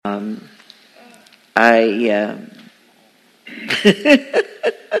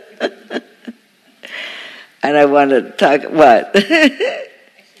and I want to talk, what?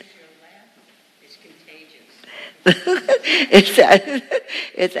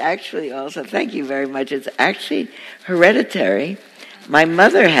 It's actually also, thank you very much, it's actually hereditary. My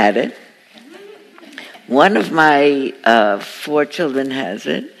mother had it. One of my 4 children has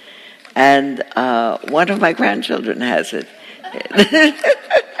it, and one of my grandchildren has it.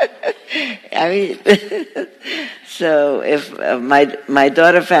 I mean, so if my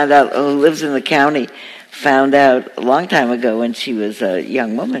daughter found out, who lives in the county, found out a long time ago when she was a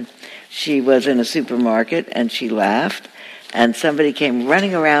young woman, she was in a supermarket and she laughed, and somebody came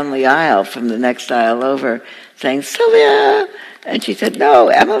running around the aisle from the next aisle over saying, "Sylvia!" And she said, "No,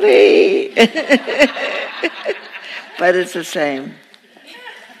 Emily." But it's the same.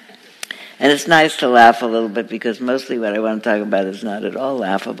 And it's nice to laugh a little bit, because mostly what I want to talk about is not at all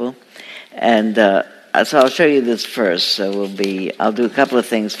laughable. And so I'll show you this first. So I'll do a couple of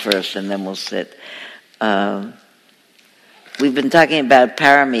things first, and then we'll sit. We've been talking about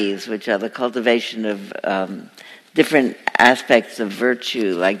paramis, which are the cultivation of different aspects of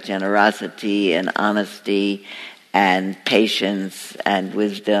virtue, like generosity and honesty and patience and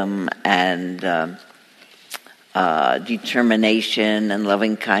wisdom and determination and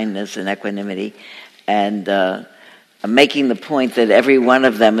loving kindness and equanimity, and making the point that every one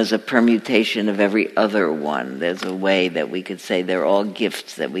of them is a permutation of every other one. There's a way that we could say they're all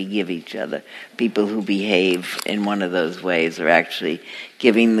gifts that we give each other. People who behave in one of those ways are actually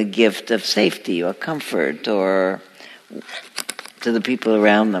giving the gift of safety or comfort or to the people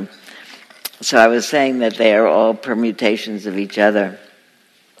around them. So I was saying that they are all permutations of each other.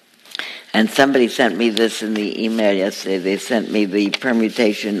 And somebody sent me this in the email yesterday. They sent me the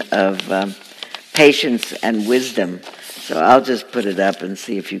permutation of patience and wisdom. So I'll just put it up and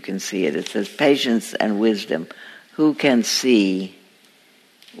see if you can see it. It says patience and wisdom. Who can see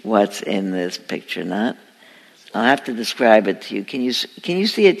what's in this picture? Not? I'll have to describe it to you. Can you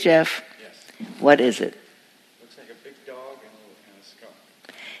see it, Jeff? Yes. What is it? Looks like a big dog and a skunk.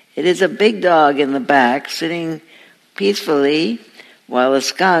 It is a big dog in the back sitting peacefully while a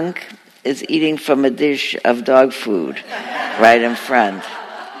skunk is eating from a dish of dog food right in front.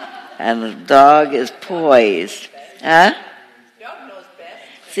 And the dog is poised. Huh? Dog knows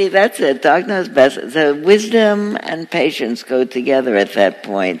best. See, that's it. Dog knows best. So wisdom and patience go together at that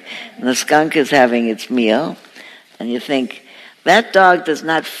point. And the skunk is having its meal. And you think, that dog does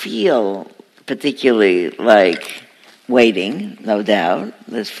not feel particularly like waiting, no doubt.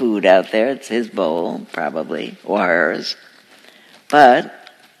 There's food out there. It's his bowl, probably, or hers. But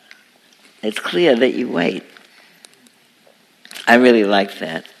it's clear that you wait. I really like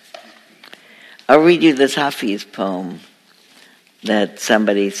that. I'll read you this Hafiz poem that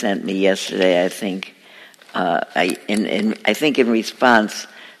somebody sent me yesterday, I think, I think in response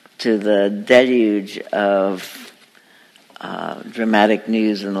to the deluge of dramatic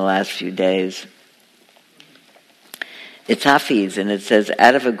news in the last few days. It's Hafiz, and it says,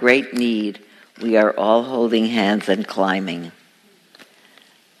 "Out of a great need, we are all holding hands and climbing.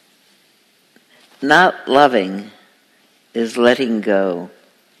 Not loving is letting go."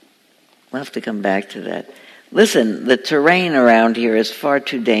 We'll have to come back to that. Listen, the terrain around here is far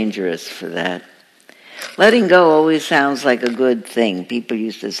too dangerous for that. Letting go always sounds like a good thing. People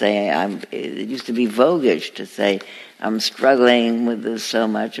used to say, it used to be voguish to say, "I'm struggling with this so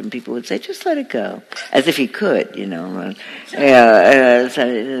much," and people would say, "Just let it go," as if you could, you know.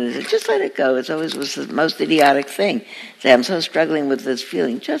 Just let it go. It always was the most idiotic thing. Say, "I'm so struggling with this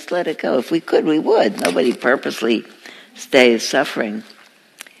feeling." Just let it go. If we could, we would. Nobody purposely stays suffering.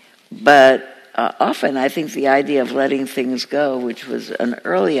 But often I think the idea of letting things go, which was an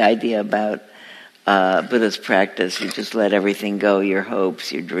early idea about Buddhist practice, you just let everything go, your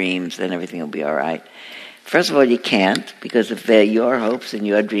hopes, your dreams, then everything will be all right. First of all, you can't, because if they're your hopes and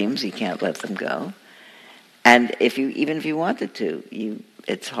your dreams, you can't let them go. And even if you wanted to,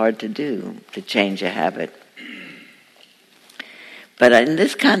 it's hard to do, to change a habit. But in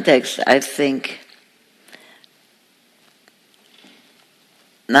this context, I think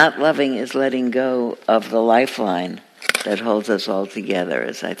not loving is letting go of the lifeline that holds us all together,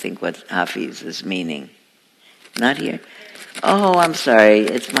 is I think what Hafiz is meaning. Not here? Oh, I'm sorry.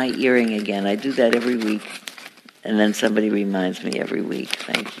 It's my earring again. I do that every week. And then somebody reminds me every week.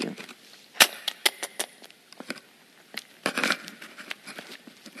 Thank you.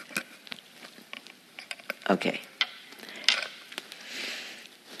 Okay.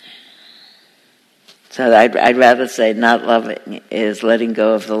 So I'd rather say not loving is letting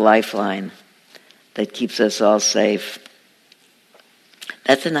go of the lifeline that keeps us all safe.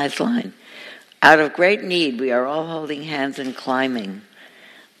 That's a nice line. Out of great need, we are all holding hands and climbing.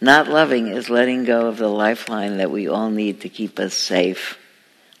 Not loving is letting go of the lifeline that we all need to keep us safe.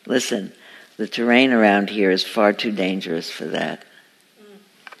 Listen, the terrain around here is far too dangerous for that.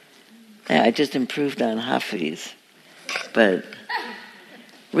 Yeah, I just improved on Hafiz. But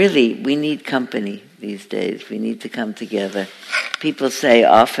really, we need company these days. We need to come together. People say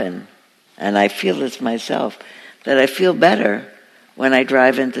often, and I feel this myself, that I feel better when I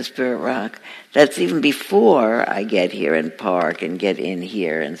drive into Spirit Rock. That's even before I get here and park and get in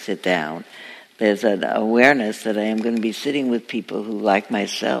here and sit down. There's an awareness that I am going to be sitting with people who, like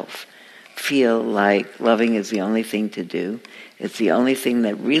myself, feel like loving is the only thing to do. It's the only thing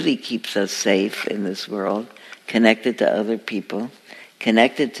that really keeps us safe in this world, connected to other people,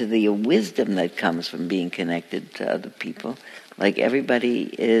 connected to the wisdom that comes from being connected to other people. Like everybody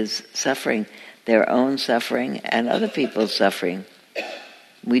is suffering their own suffering and other people's suffering.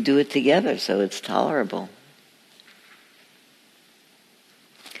 We do it together, so it's tolerable.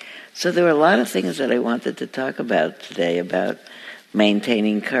 So there were a lot of things that I wanted to talk about today, about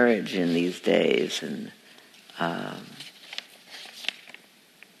maintaining courage in these days and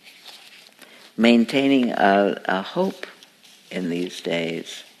maintaining a hope in these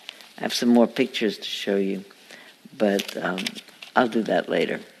days. I have some more pictures to show you, but I'll do that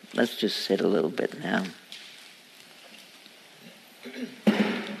later. Let's just sit a little bit now.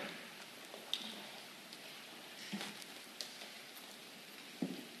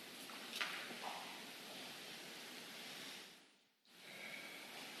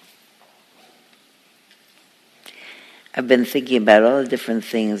 I've been thinking about all the different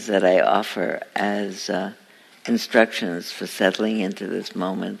things that I offer as instructions for settling into this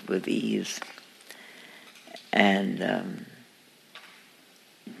moment with ease. And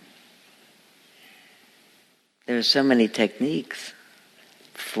there are so many techniques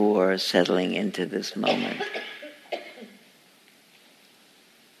for settling into this moment.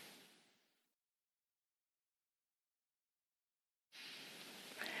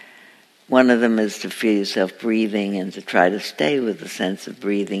 One of them is to feel yourself breathing and to try to stay with the sense of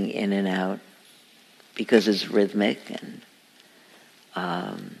breathing in and out because it's rhythmic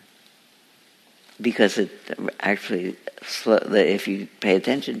and because it actually, if you pay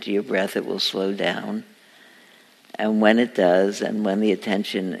attention to your breath, it will slow down. And when it does, and when the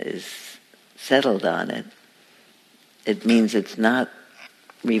attention is settled on it, it means it's not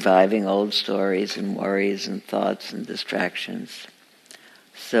reviving old stories and worries and thoughts and distractions.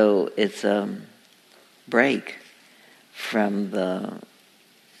 So it's a break from the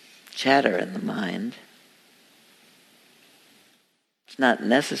chatter in the mind. It's not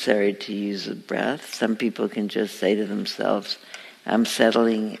necessary to use the breath. Some people can just say to themselves, I'm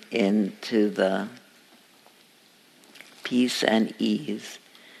settling into the peace and ease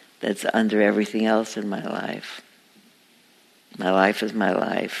that's under everything else in my life. My life is my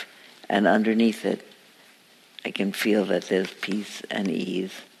life, and underneath it, I can feel that there's peace and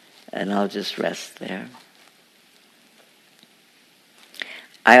ease, and I'll just rest there.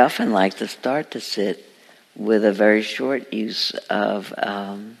 I often like to start to sit with a very short use of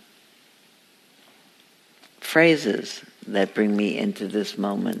phrases that bring me into this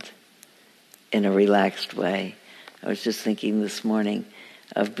moment in a relaxed way. I was just thinking this morning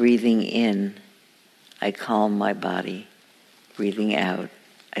of breathing in, I calm my body. Breathing out,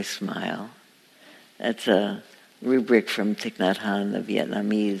 I smile. That's a rubric from Thich Nhat Hanh, the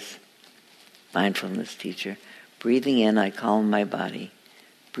Vietnamese mindfulness teacher. Breathing in, I calm my body.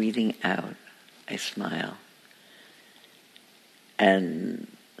 Breathing out, I smile. And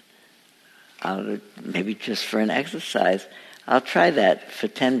maybe just for an exercise, I'll try that for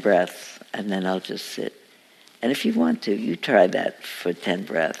 10 breaths, and then I'll just sit. And if you want to, you try that for 10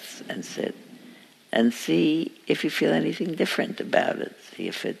 breaths and sit. And see if you feel anything different about it. See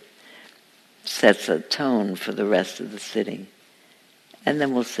if it sets a tone for the rest of the sitting. And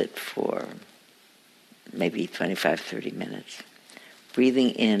then we'll sit for maybe 25, 30 minutes. Breathing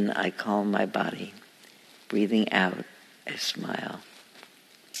in, I calm my body. Breathing out, I smile.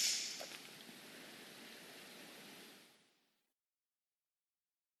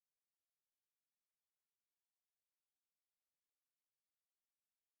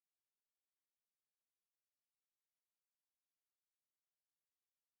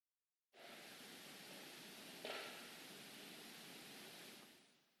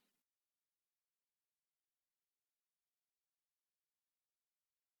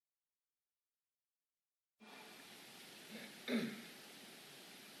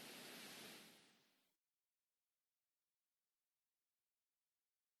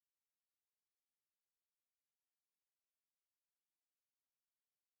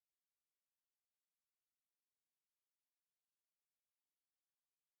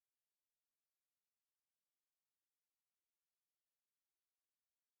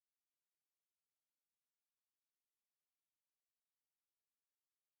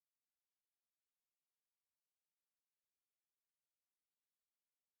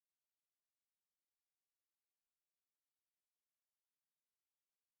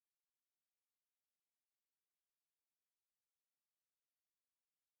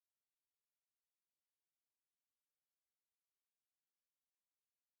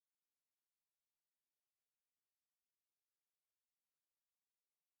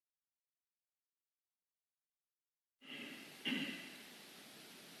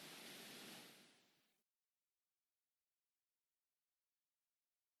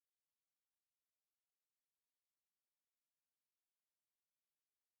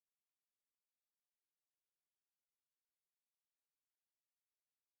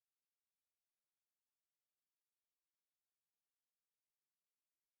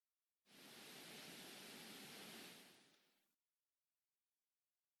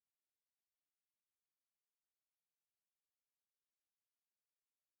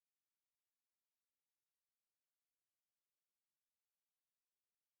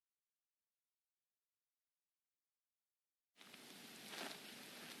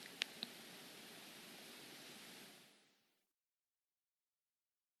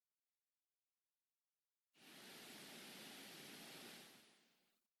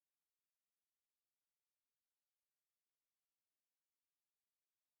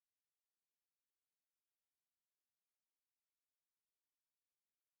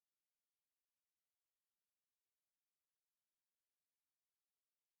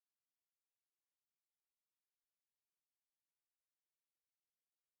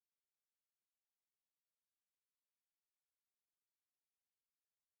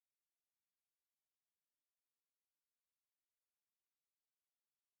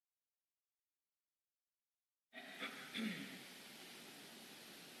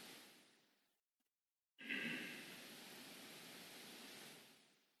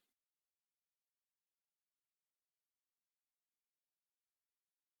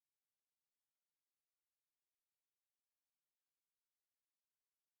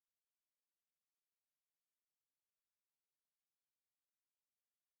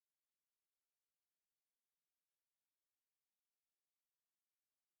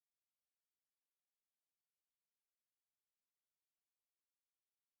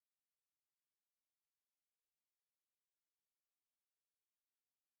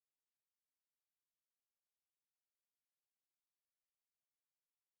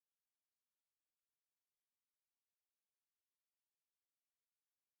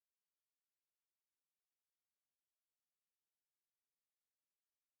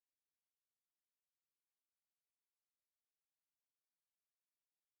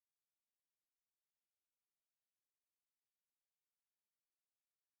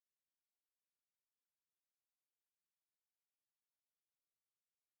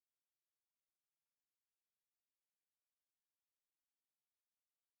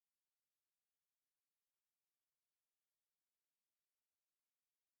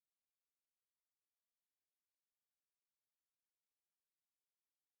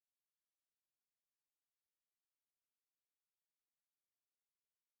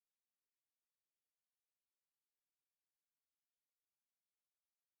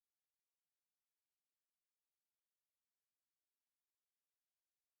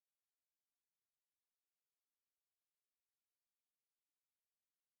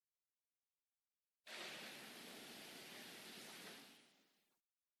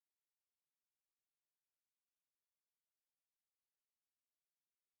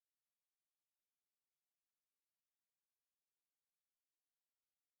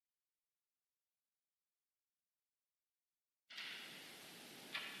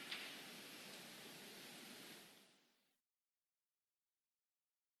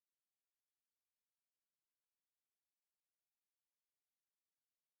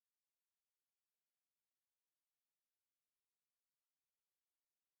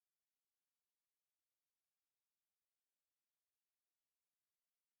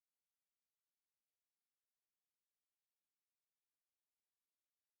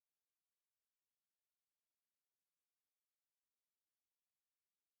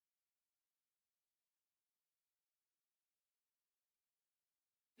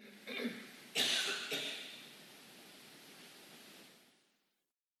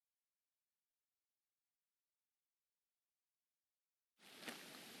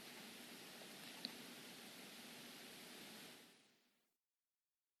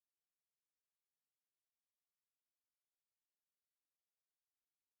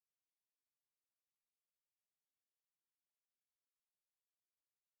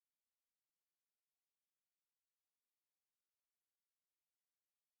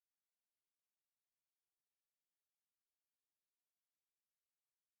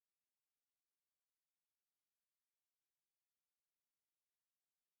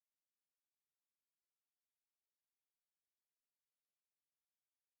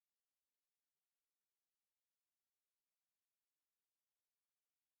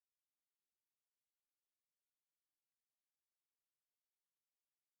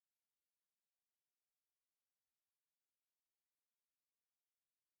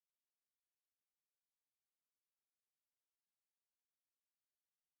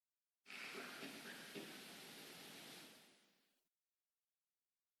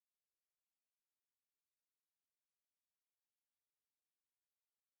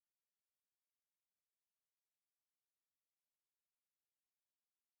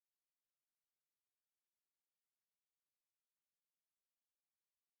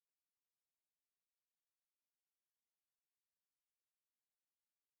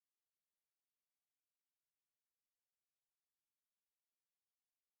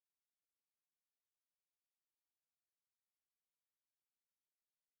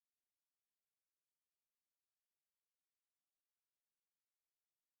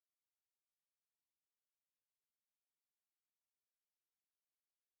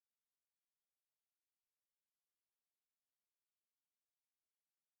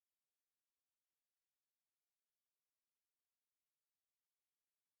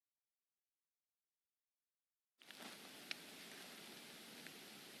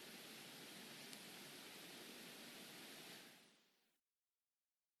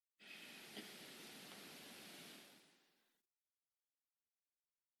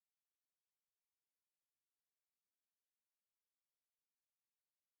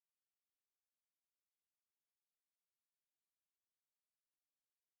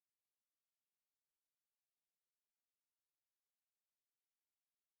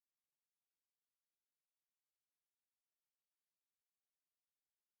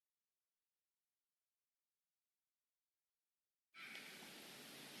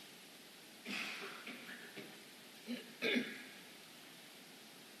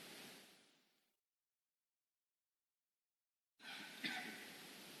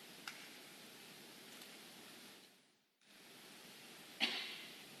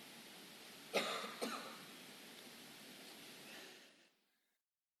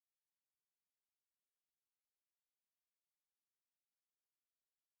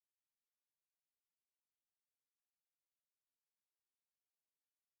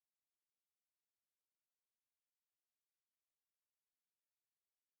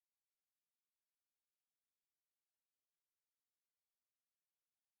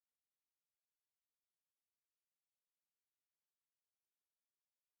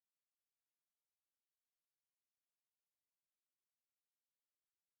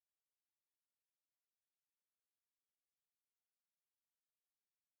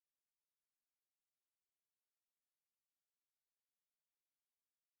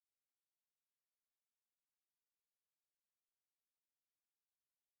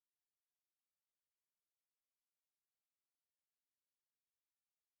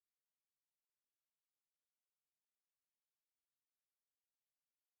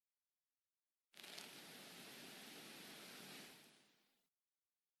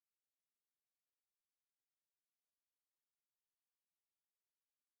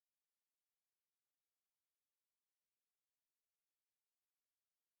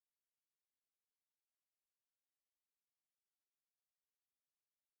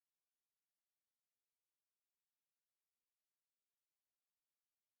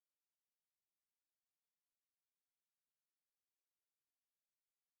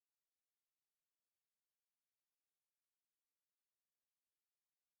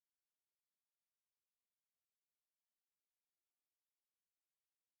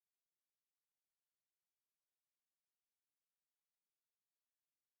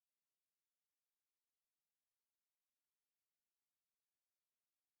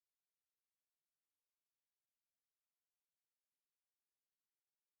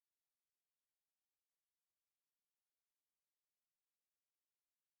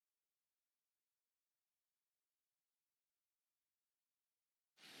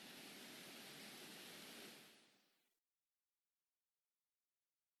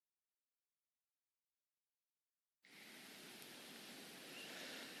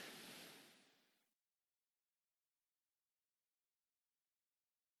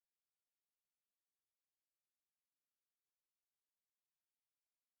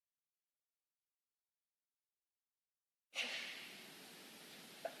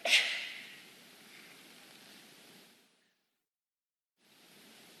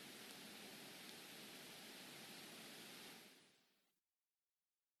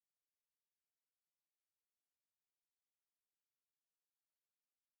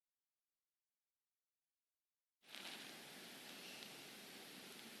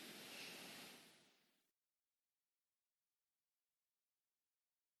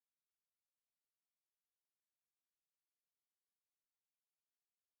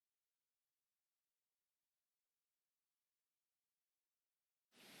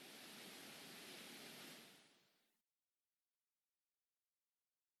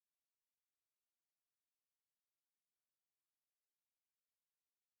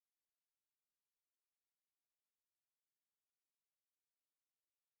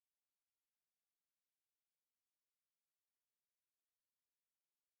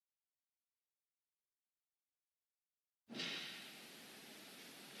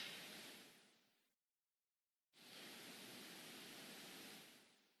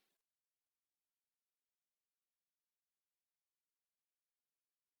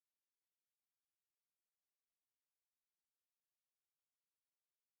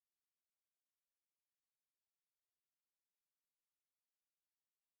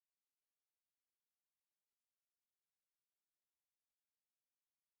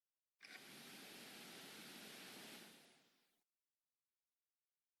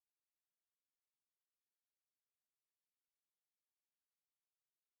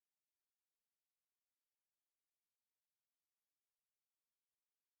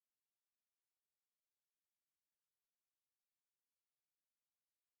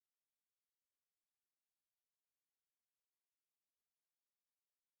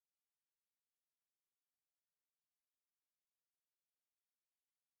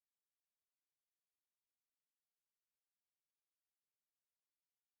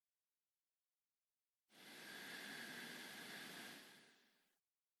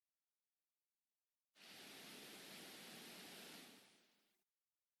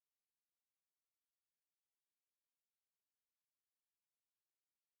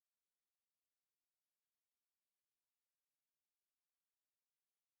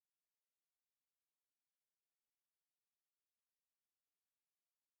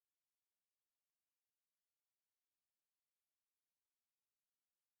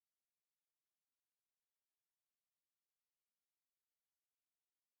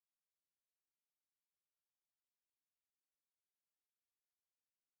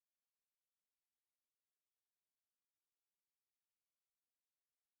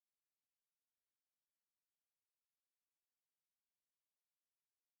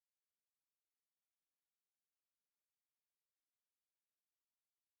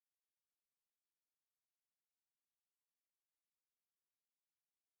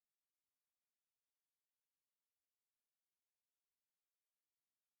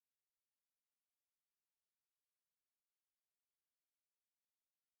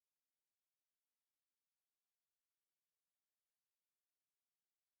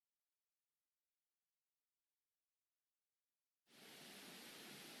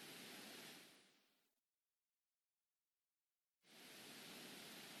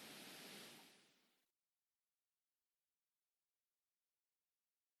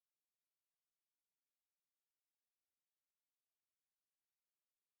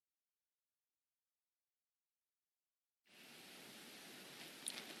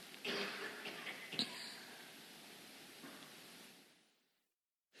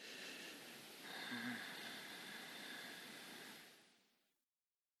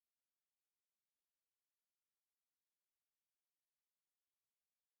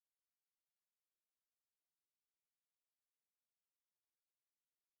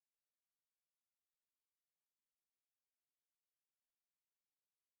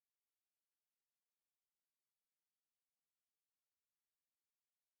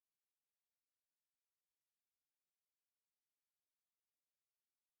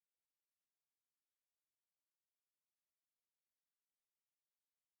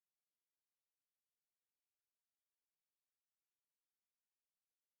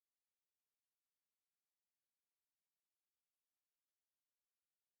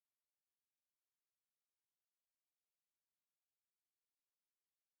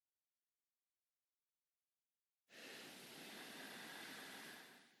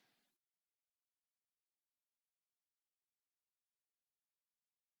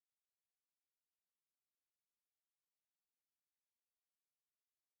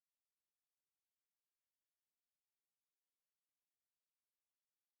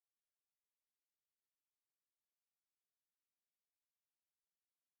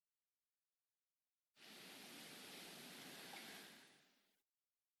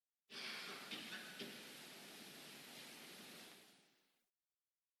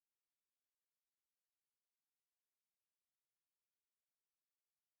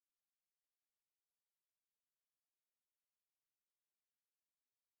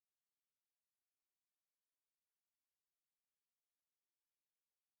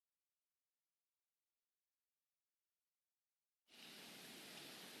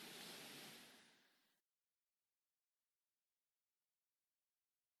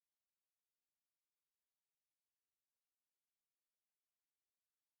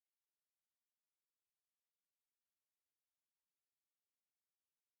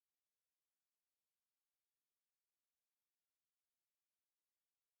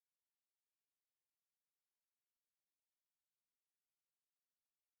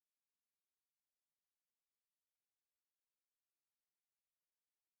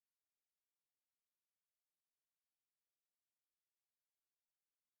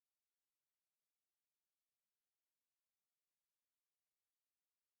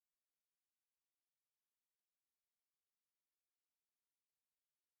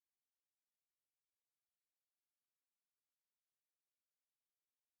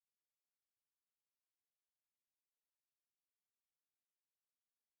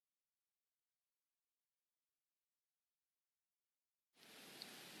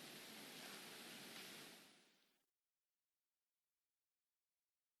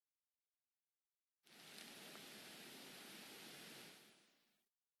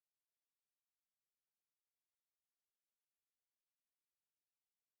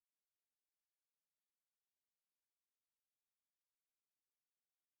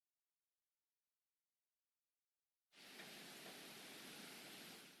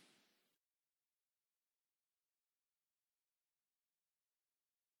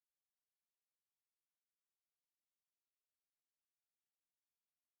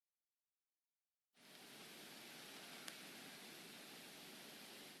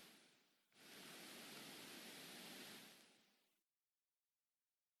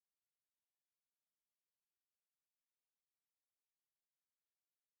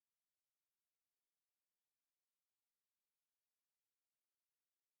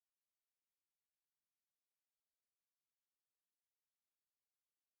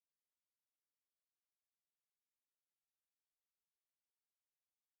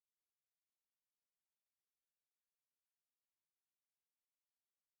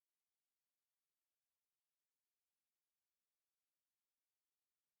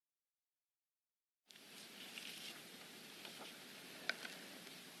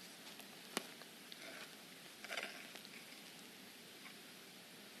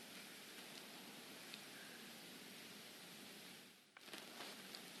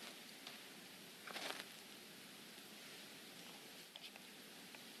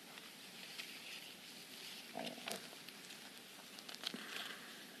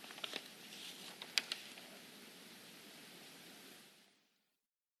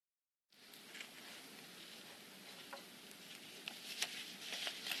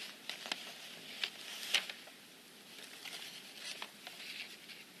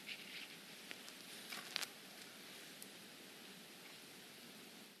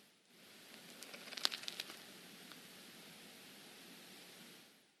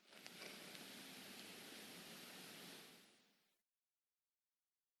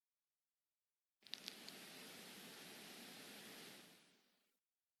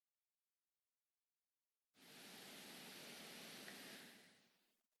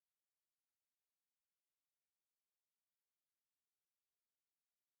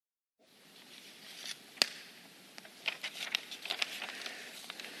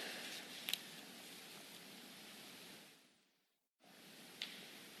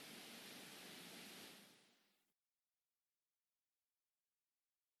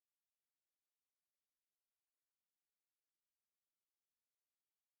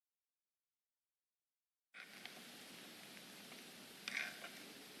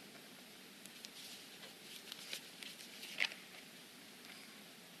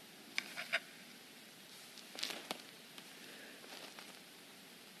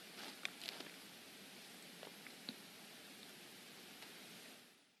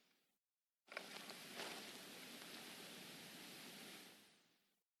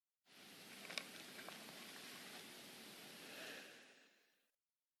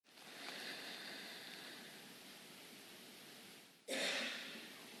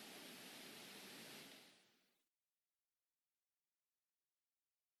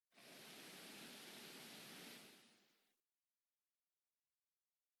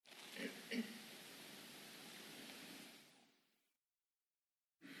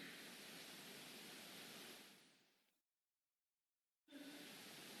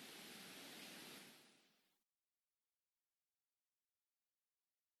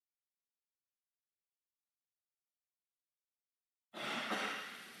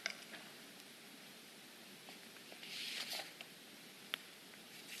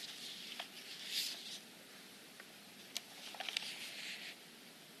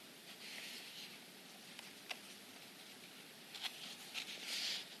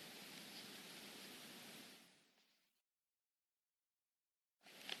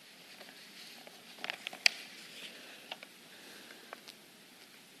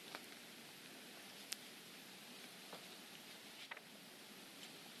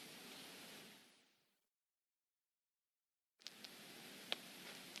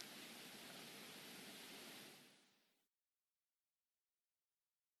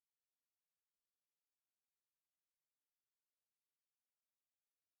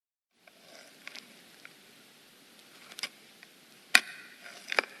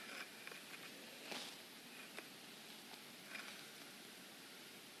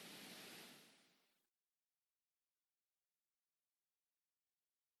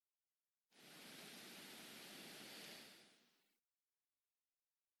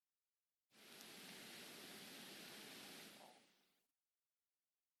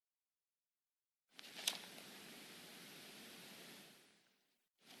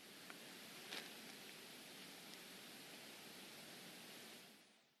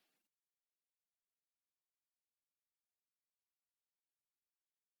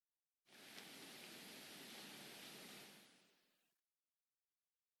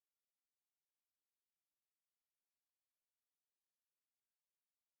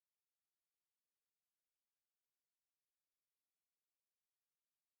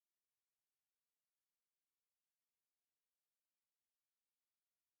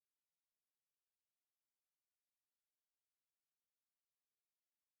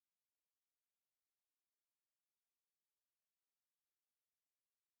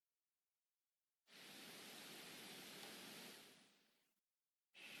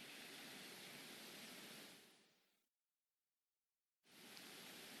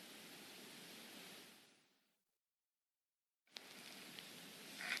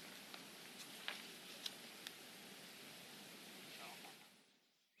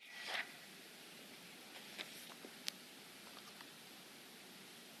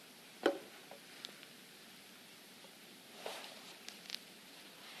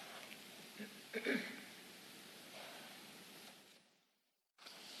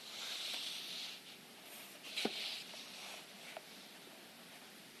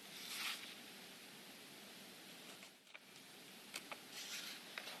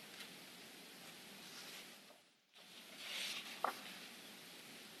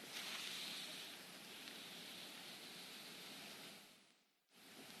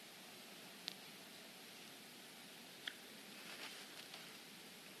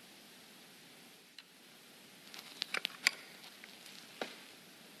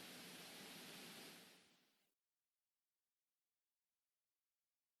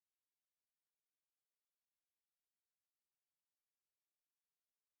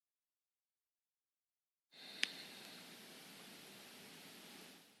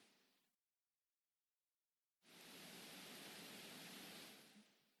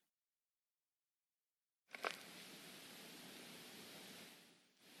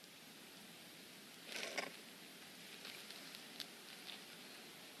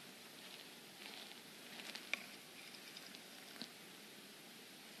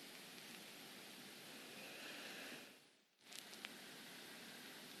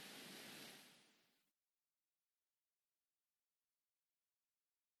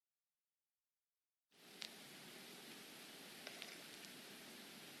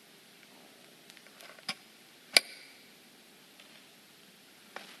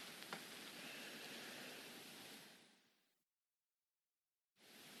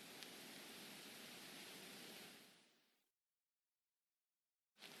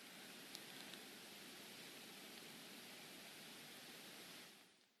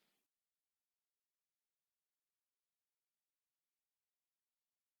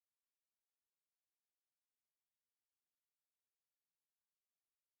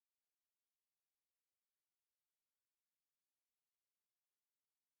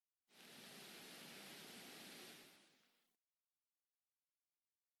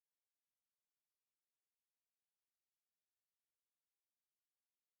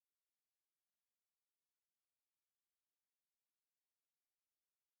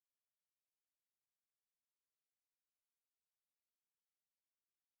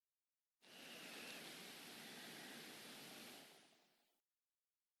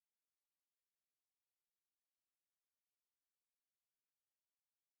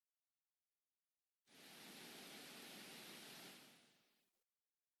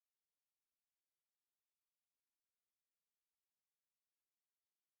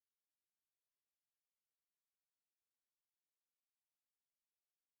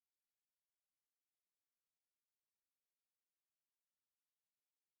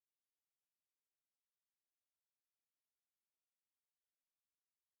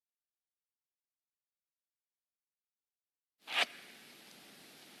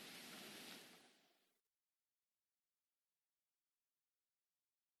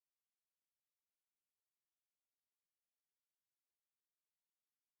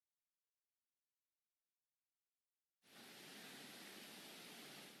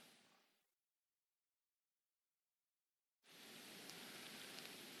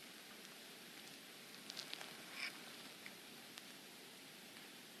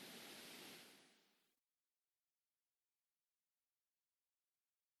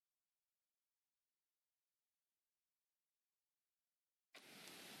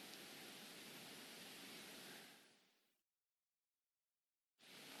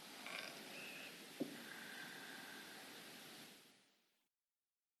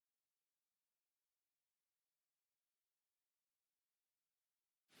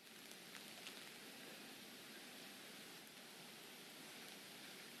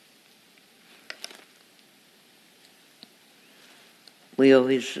 we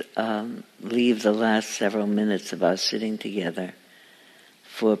always leave the last several minutes of our sitting together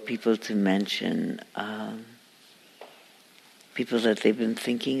for people to mention people that they've been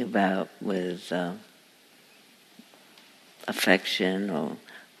thinking about with affection or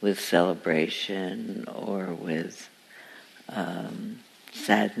with celebration or with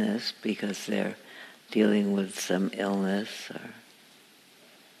sadness because they're dealing with some illness. Or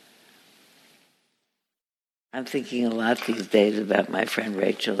I'm thinking a lot these days about my friend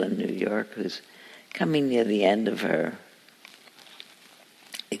Rachel in New York, who's coming near the end of her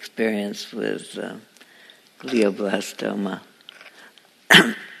experience with glioblastoma.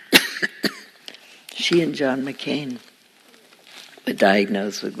 She and John McCain were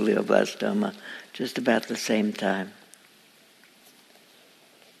diagnosed with glioblastoma just about the same time.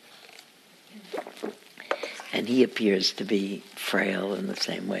 And he appears to be frail in the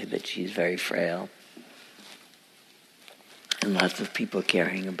same way that she's very frail. And lots of people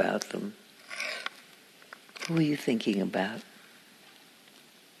caring about them. Who are you thinking about?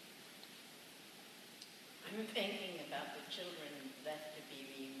 I'm thinking about the children left to be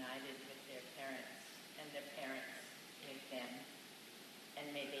reunited with their parents and their parents with them. And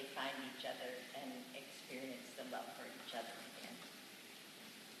may they find each other and experience the love for each other again.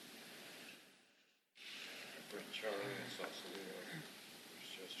 My friend Charlie in Sausalito, whose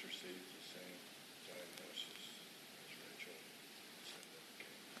just received the same diagnosis as Rachel.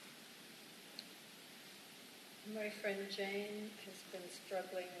 My friend Jane has been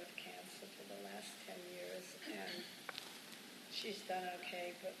struggling with cancer for the last 10 years, and she's done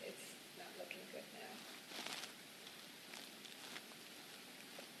okay, but it's not looking good now.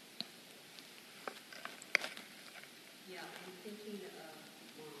 Yeah, I'm thinking of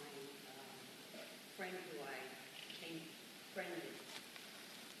my friend who I became friendly.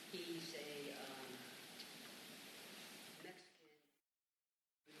 He's a Mexican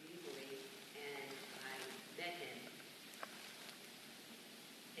legally, and I met him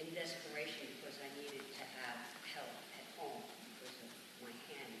in desperation because I needed to have help at home because of my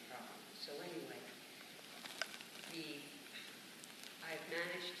hand problem. So anyway, I've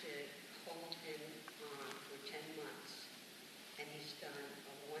managed to hold him on for 10 months, and he's done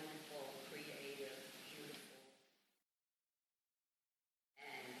a wonderful, creative, beautiful,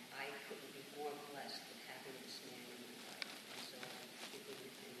 and I couldn't be more blessed with having this man in my life. And so I'm giving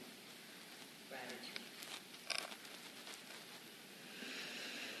him gratitude.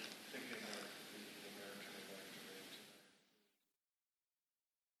 Thinking of the American electorate tonight.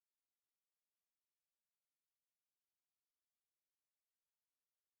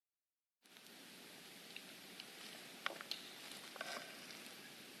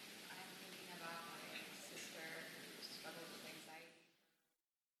 I'm thinking about my sister who struggled with anxiety.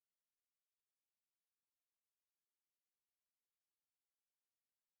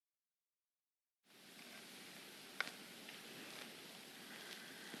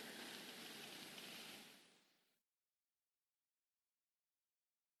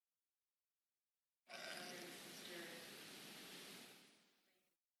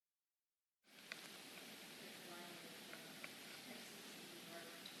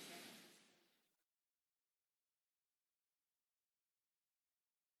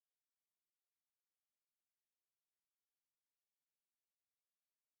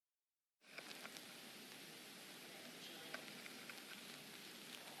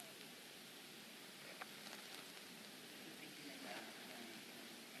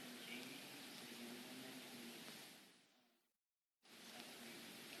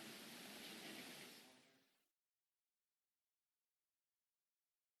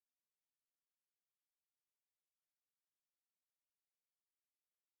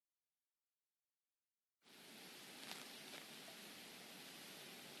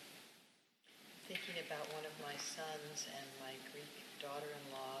 Thinking about one of my sons and my Greek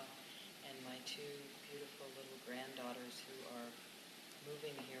daughter-in-law and my two beautiful little granddaughters who are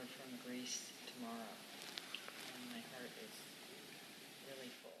moving here from Greece tomorrow. And my heart is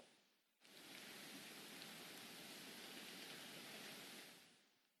really full.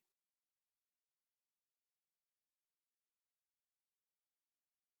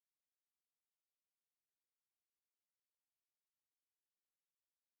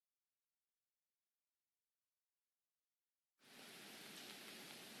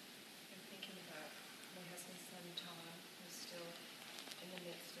 I'm thinking about my husband's son, Tom, who's still in the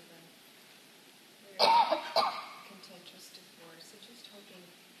midst of a very contentious divorce. And just hoping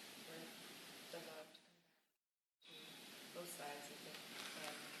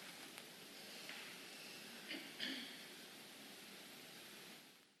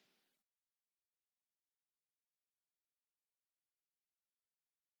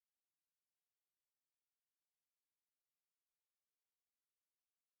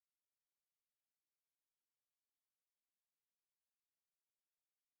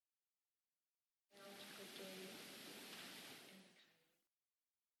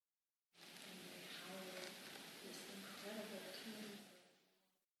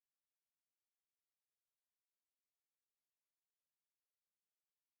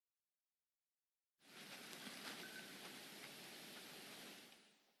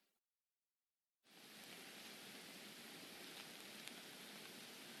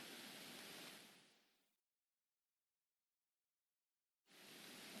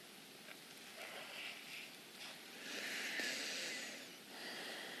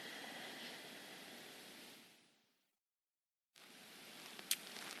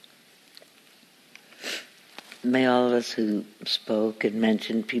may all of us who spoke and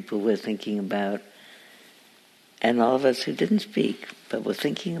mentioned people we're thinking about, and all of us who didn't speak, but were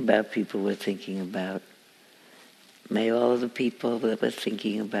thinking about people we're thinking about, may all of the people that we're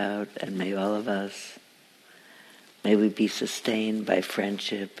thinking about, and may all of us, may we be sustained by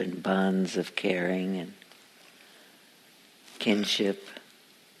friendship and bonds of caring and kinship.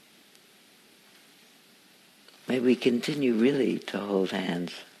 May we continue really to hold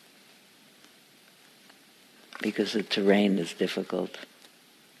hands, because the terrain is difficult,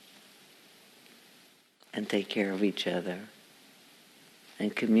 and take care of each other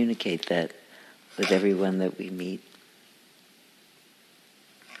and communicate that with everyone that we meet.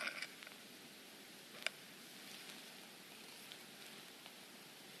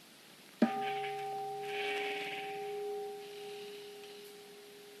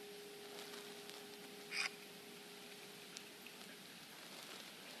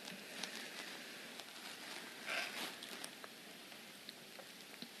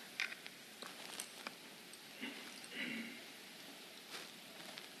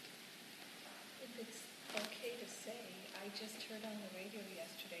 Okay to say, I just heard on the radio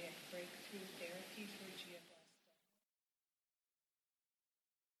yesterday a breakthrough therapy for glioblastoma.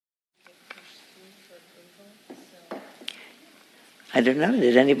 Get pushed through for approval. So I don't know,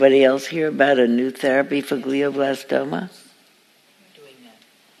 did anybody else hear about a new therapy for glioblastoma? Doing that.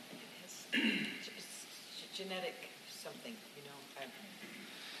 It's genetic something,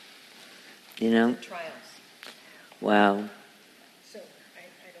 trials. Wow. so I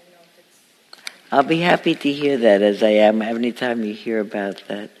don't know if it's I'll be happy to hear that, as I am every time you hear about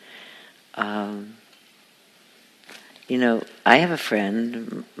that. I have a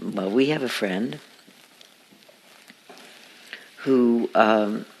friend, we have a friend who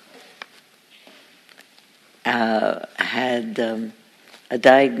had a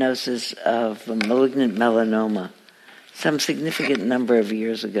diagnosis of a malignant melanoma some significant number of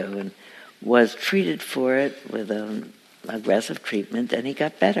years ago, and was treated for it with aggressive treatment, and he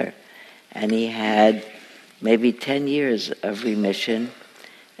got better. And he had maybe 10 years of remission,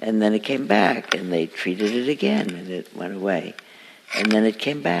 and then it came back, and they treated it again, and it went away. And then it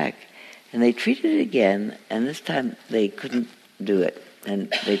came back, and they treated it again, and this time they couldn't do it.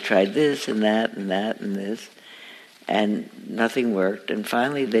 And they tried this and that and that and this, and nothing worked. And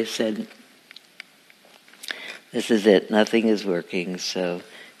finally they said, this is it, nothing is working, so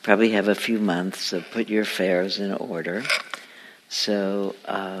probably have a few months, so put your affairs in order. So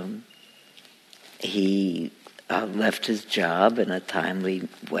he left his job in a timely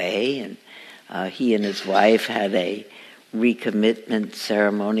way, and he and his wife had a recommitment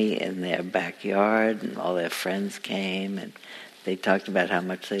ceremony in their backyard, and all their friends came, and they talked about how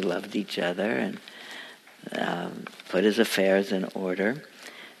much they loved each other, and put his affairs in order.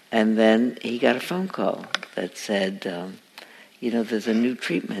 And then he got a phone call that said, there's a new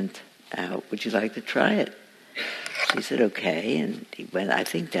treatment out. Would you like to try it? So he said, okay. And he went, I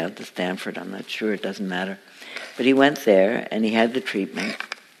think, down to Stanford. I'm not sure. It doesn't matter. But he went there, and he had the treatment.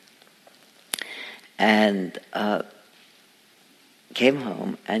 And came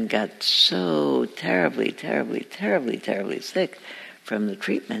home and got so terribly, terribly, terribly, terribly sick from the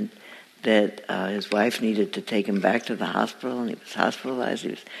treatment that his wife needed to take him back to the hospital, and he was hospitalized. He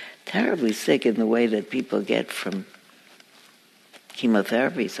was terribly sick in the way that people get from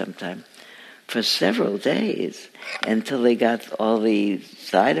chemotherapy sometimes, for several days, until they got all the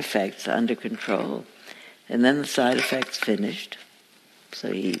side effects under control. And then the side effects finished,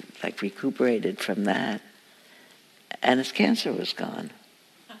 so he recuperated from that, and his cancer was gone.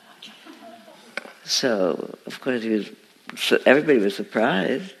 So, of course, everybody was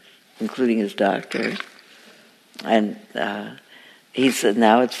surprised, including his doctors. And he said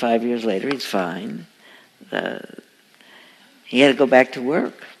now it's 5 years later, he's fine. He had to go back to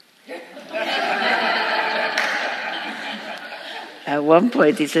work. At one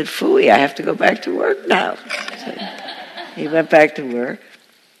point he said, phooey, I have to go back to work now. So he went back to work.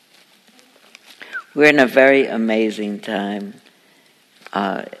 We're in a very amazing time.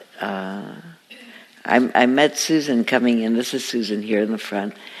 I met Susan coming in. This is Susan here in the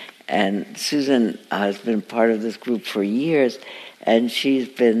front. And Susan has been part of this group for years, and she's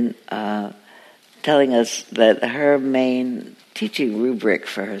been telling us that her main teaching rubric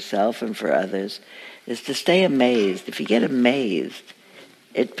for herself and for others is to stay amazed. If you get amazed,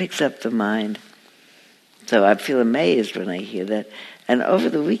 it picks up the mind. So I feel amazed when I hear that. And over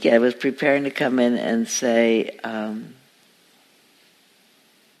the weekend I was preparing to come in and say,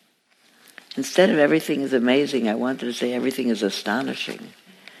 instead of everything is amazing, I wanted to say everything is astonishing.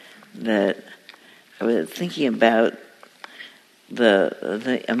 That I was thinking about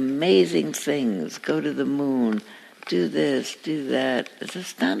the amazing things, go to the moon, do this, do that. It's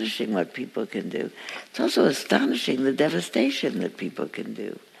astonishing what people can do. It's also astonishing the devastation that people can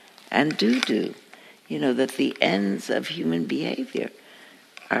do and do. That the ends of human behavior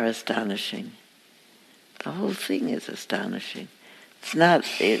are astonishing. The whole thing is astonishing. It's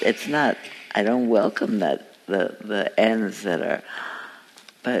not, I don't welcome that, the ends that are,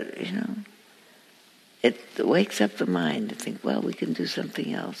 but, it wakes up the mind to think, well, we can do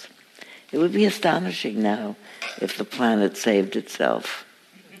something else. It would be astonishing now if the planet saved itself.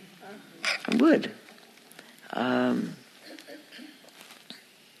 It would.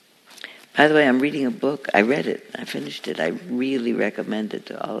 By the way, I'm reading a book. I read it. I finished it. I really recommend it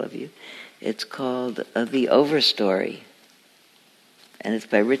to all of you. It's called The Overstory, and it's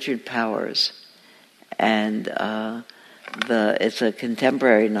by Richard Powers. And it's a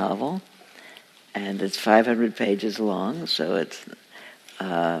contemporary novel, and it's 500 pages long, so it's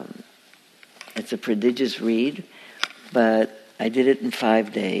a prodigious read. But I did it in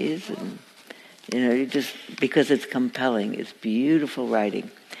 5 days, and because it's compelling, it's beautiful writing.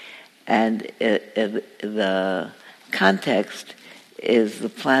 And the context is the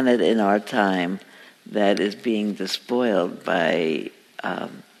planet in our time that is being despoiled by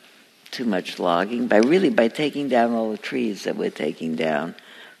too much logging, by taking down all the trees that we're taking down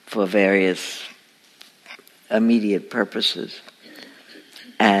for various immediate purposes.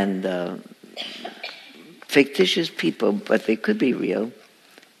 And fictitious people, but they could be real,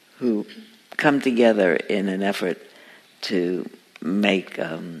 who come together in an effort to make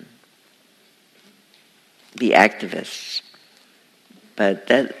be activists. But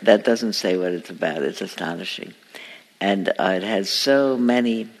that doesn't say what it's about. It's astonishing. And it has so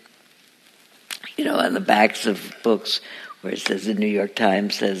many, on the backs of books where it says the New York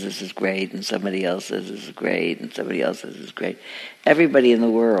Times says this is great, and somebody else says this is great, and somebody else says this is great. Everybody in the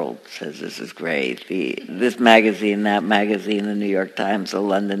world says this is great. This magazine, that magazine, the New York Times, the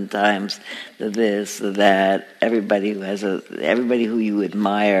London Times, the this, the that. Everybody who you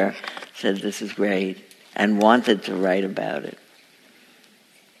admire says this is great and wanted to write about it.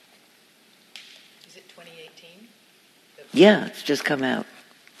 Is it 2018? Yeah, it's just come out.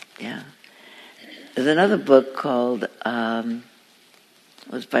 Yeah. There's another book called, it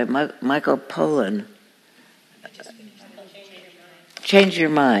was by Michael Pollan. Change Your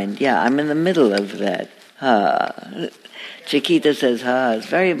Mind. Yeah, I'm in the middle of that. Chiquita says, it's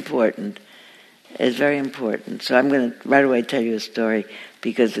very important. It's very important. So I'm going to right away tell you a story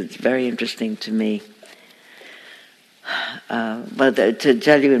because it's very interesting to me. But to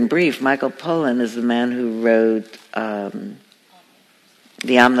tell you in brief, Michael Pollan is the man who wrote The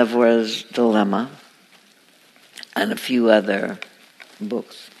Omnivore's Dilemma and a few other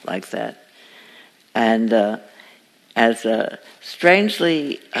books like that. And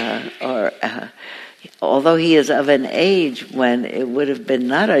although he is of an age when it would have been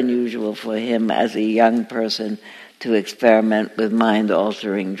not unusual for him as a young person to experiment with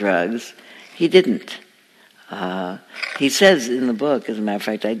mind-altering drugs, he didn't. He says in the book, as a matter of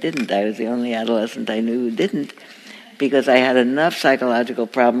fact, I didn't. I was the only adolescent I knew who didn't, because I had enough psychological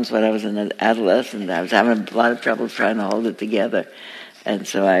problems when I was an adolescent. I was having a lot of trouble trying to hold it together. And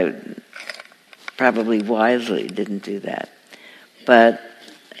so I probably wisely didn't do that. But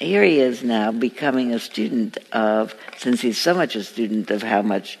here he is now becoming a student of, since he's so much a student of how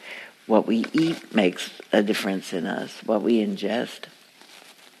much what we eat makes a difference in us, what we ingest.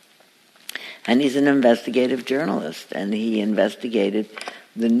 And he's an investigative journalist, and he investigated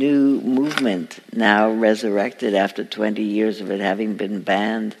the new movement, now resurrected after 20 years of it having been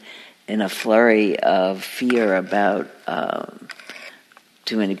banned in a flurry of fear about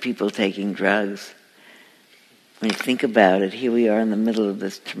too many people taking drugs. When you think about it, here we are in the middle of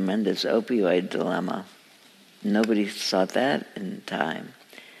this tremendous opioid dilemma. Nobody saw that in time.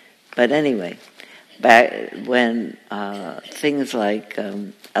 But anyway, back when things like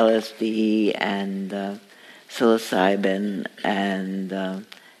LSD and psilocybin and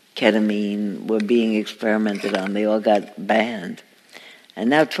ketamine were being experimented on, they all got banned. And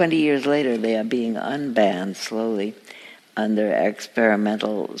now 20 years later, they are being unbanned slowly under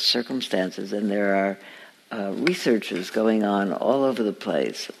experimental circumstances, and there are researches going on all over the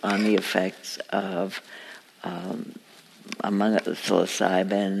place on the effects of among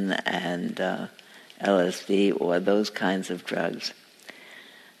psilocybin and LSD or those kinds of drugs.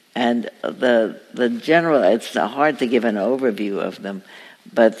 And the general, it's hard to give an overview of them,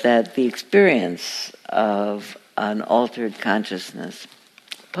 but that the experience of an altered consciousness,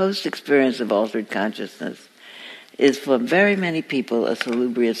 post-experience of altered consciousness, is for very many people a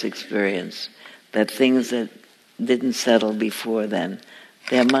salubrious experience, that things that didn't settle before then.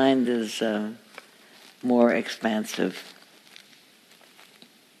 Their mind is more expansive.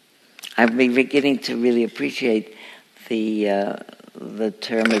 I've been beginning to really appreciate the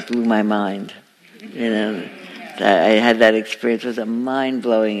term "it blew my mind." I had that experience. It was a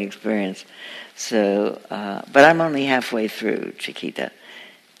mind-blowing experience. So, but I'm only halfway through, Chiquita.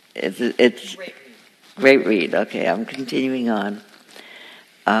 It's great read. Okay, I'm continuing on.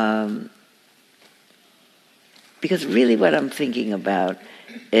 Because really what I'm thinking about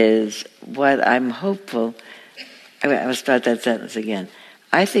is what I'm hopeful. I'll start that sentence again.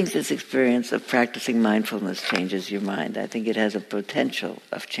 I think this experience of practicing mindfulness changes your mind. I think it has a potential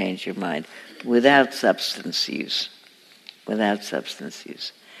of change your mind without substance use. Without substance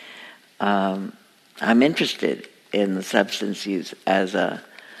use. I'm interested in the substance use as a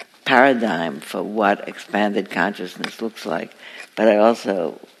paradigm for what expanded consciousness looks like. But I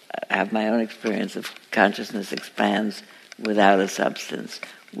also have my own experience of consciousness expands without a substance,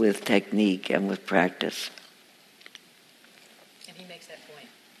 with technique and with practice. And he makes that point.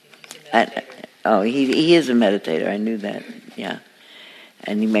 He's a meditator. He is a meditator. I knew that, yeah.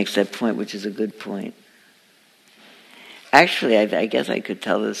 And he makes that point, which is a good point. Actually, I guess I could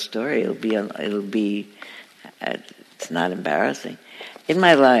tell this story. It's not embarrassing. In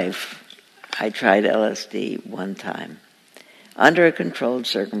my life, I tried LSD one time. Under a controlled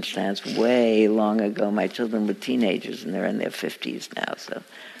circumstance, way long ago. My children were teenagers, and they're in their 50s now, so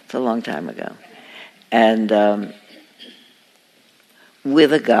it's a long time ago. And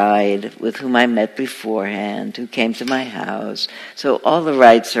with a guide with whom I met beforehand, who came to my house. So all the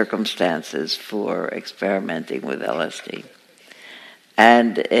right circumstances for experimenting with LSD.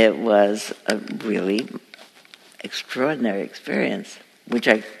 And it was a really extraordinary experience, which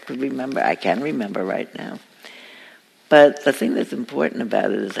I can remember right now. But the thing that's important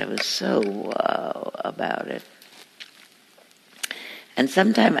about it is I was so wow about it. And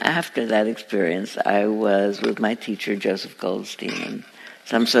sometime after that experience, I was with my teacher, Joseph Goldstein, in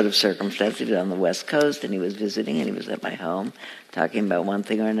some sort of circumstance. He was on the West Coast, and he was visiting, and he was at my home, talking about one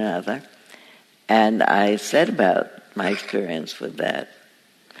thing or another. And I said about my experience with that.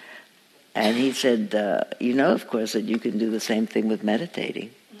 And he said, of course, that you can do the same thing with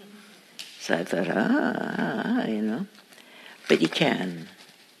meditating. So I thought, but you can.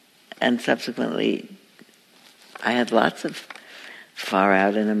 And subsequently, I had lots of far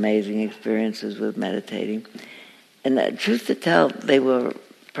out and amazing experiences with meditating. And truth to tell, they were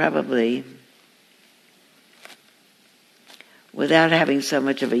probably, without having so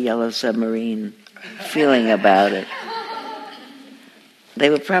much of a yellow submarine feeling about it,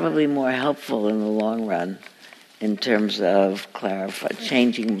 they were probably more helpful in the long run in terms of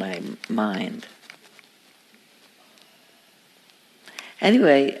changing my mind.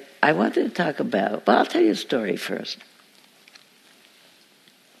 Anyway, I wanted to talk about, I'll tell you a story first.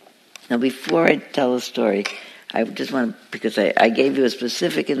 Now, before I tell the story, I just want to, because I gave you a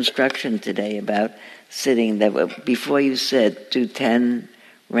specific instruction today about sitting, that before you sit, do 10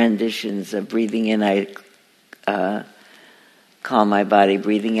 renditions of breathing in, I calm my body,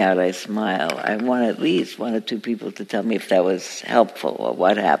 breathing out, I smile. I want at least one or two people to tell me if that was helpful, or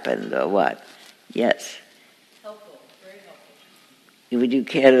what happened, or what. Yes? Helpful, very helpful. Would you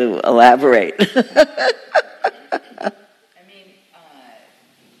care to elaborate? The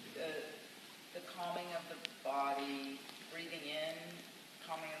calming of the body, breathing in,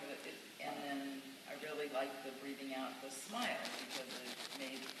 calming of it, and then I really liked the breathing out, the smile, because it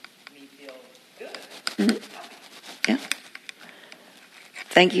made me feel good. Mm-hmm. Yeah.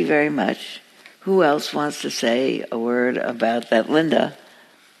 Thank you very much. Who else wants to say a word about that? Linda.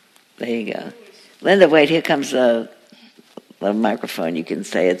 There you go. Linda, wait, here comes the microphone. You can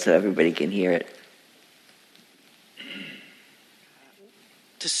say it so everybody can hear it.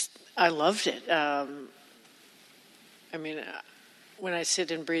 I loved it. When I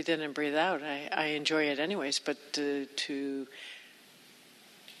sit and breathe in and breathe out, I enjoy it anyways, but to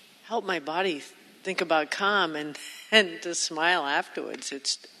help my body think about calm and to smile afterwards,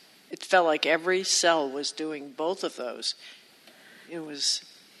 it felt like every cell was doing both of those. It was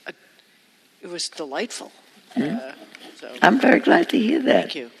delightful. Mm-hmm. So I'm very glad to hear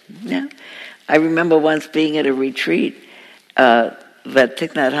that. Thank you. Yeah, I remember once being at a retreat that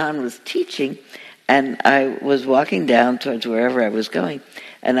Thich Nhat Hanh was teaching, and I was walking down towards wherever I was going,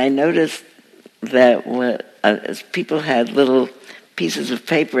 and I noticed that as people had little pieces of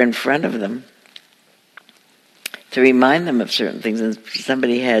paper in front of them to remind them of certain things, and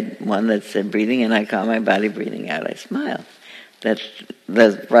somebody had one that said, breathing in, I calm my body, breathing out, I smile. That's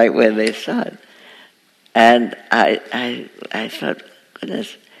right where they saw it. And I thought,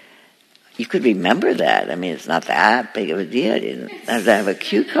 goodness, you could remember that. I mean, it's not that big of a deal. You don't have to have a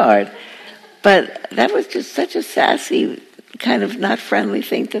cue card. But that was just such a sassy, kind of not friendly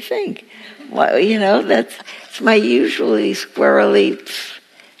thing to think. Well, it's my usually squirrely,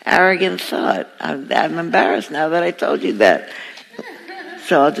 arrogant thought. I'm embarrassed now that I told you that.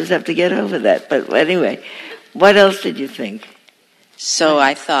 So I'll just have to get over that. But anyway, what else did you think? So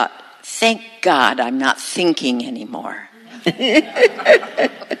I thought, thank God I'm not thinking anymore.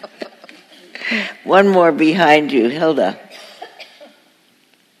 One more behind you, Hilda.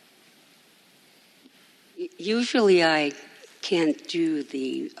 Usually I can't do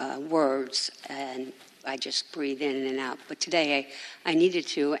the words, and I just breathe in and out. But today I needed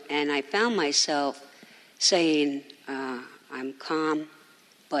to, and I found myself saying, I'm calm,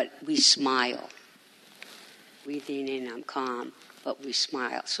 but we smile. Breathing in, I'm calm, but we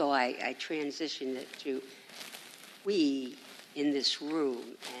smile. So I transitioned it to we in this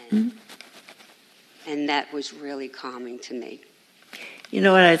room, and that was really calming to me. You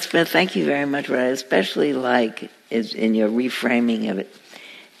know what thank you very much. What I especially like is in your reframing of it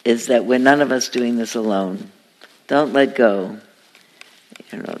is that we're none of us doing this alone. Don't let go.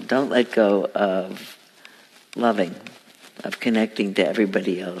 Don't let go of loving, of connecting to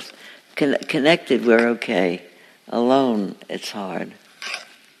everybody else. Connected, we're okay. Alone, it's hard.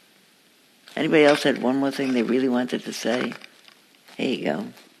 Anybody else had one more thing they really wanted to say? Here you go.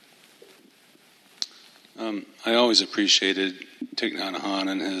 I always appreciated Thich Nhat Hanh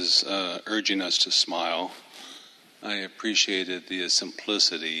and his urging us to smile. I appreciated the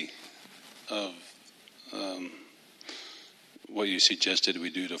simplicity of what you suggested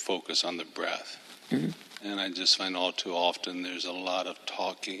we do to focus on the breath. Mm-hmm. And I just find all too often there's a lot of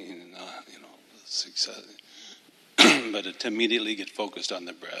talking, success, but to immediately get focused on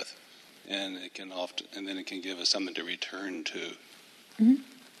the breath, and then it can give us something to return to. Mm-hmm.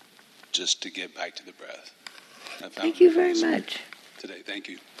 Just to get back to the breath. Thank you very much. Today, thank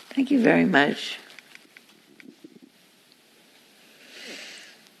you. Thank you very much.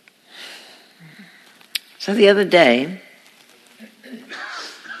 So the other day,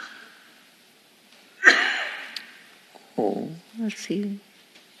 let's see,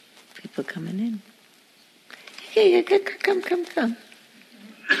 people coming in. Yeah, come.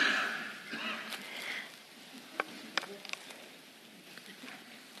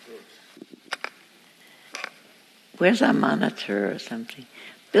 Where's our monitor or something?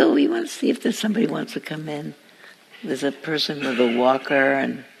 Bill, we want to see if there's somebody who wants to come in. There's a person with a walker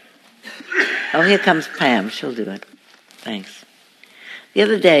and... Oh, here comes Pam. She'll do it. Thanks. The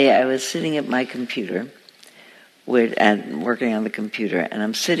other day, I was sitting at my computer and working on the computer, and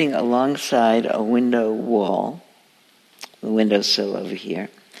I'm sitting alongside a window wall, the windowsill over here,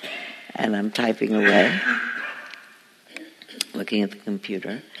 and I'm typing away, looking at the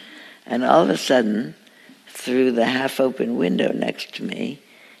computer, and all of a sudden, through the half-open window next to me,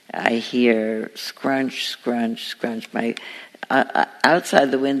 I hear scrunch, scrunch, scrunch.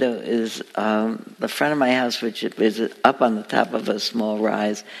 Outside the window is the front of my house, which is up on the top of a small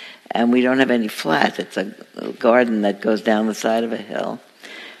rise, and we don't have any flat. It's a garden that goes down the side of a hill,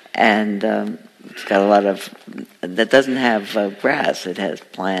 and it's got a lot of... that doesn't have grass. It has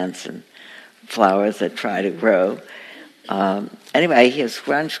plants and flowers that try to grow. Anyway, I hear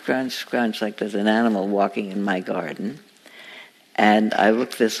scrunch, scrunch, scrunch, like there's an animal walking in my garden. And I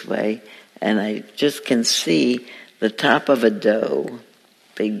look this way, and I just can see the top of a doe,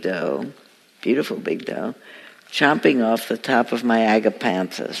 big doe, beautiful big doe, chomping off the top of my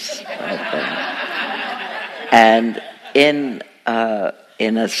agapanthus. And in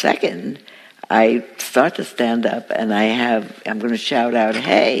a second, I start to stand up, and I'm going to shout out,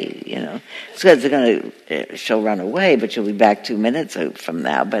 hey, she'll run away, but she'll be back 2 minutes from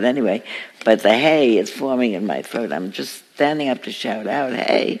now. But anyway, the hey is forming in my throat. I'm just standing up to shout out,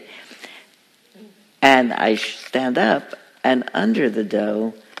 hey. And I stand up, and under the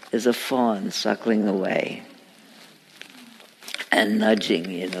doe is a fawn suckling away and nudging,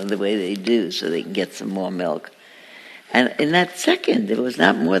 the way they do so they can get some more milk. And in that second, it was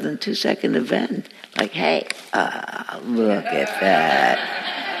not more than 2-second event. Like, hey, look at that.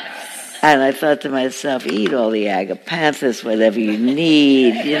 And I thought to myself, eat all the agapanthus, whatever you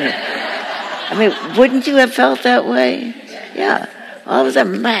need, I mean, wouldn't you have felt that way? Yeah. All of a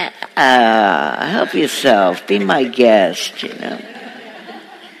sudden, help yourself, be my guest,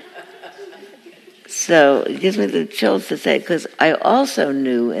 So it gives me the chills to say, because I also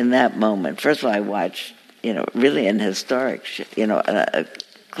knew in that moment, first of all, I watched, really an historic,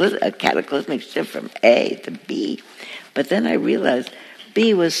 a cataclysmic shift from A to B. But then I realized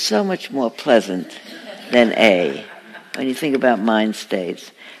B was so much more pleasant than A, when you think about mind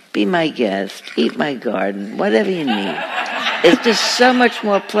states. be my guest, eat my garden, whatever you need. It's just so much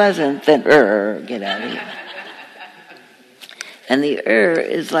more pleasant than, get out of here. And the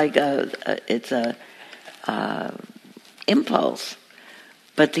is like it's a impulse.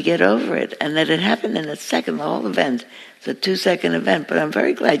 But to get over it, and that it happened in a second, the whole event, it's a 2-second event, but I'm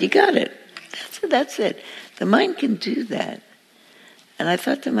very glad you got it. That's it. The mind can do that. And I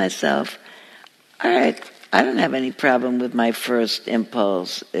thought to myself, all right, I don't have any problem with my first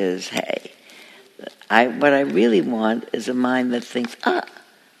impulse is, hey. What I really want is a mind that thinks,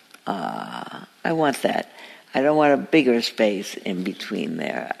 I want that. I don't want a bigger space in between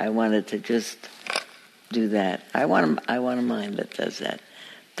there. I want it to just do that. I want a mind that does that.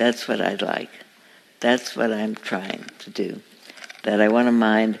 That's what I'd like. That's what I'm trying to do. That I want a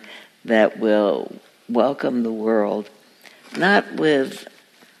mind that will welcome the world, not with,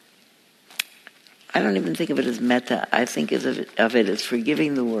 I don't even think of it as metta. I think of it as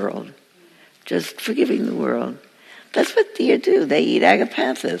forgiving the world. Just forgiving the world. That's what deer do. They eat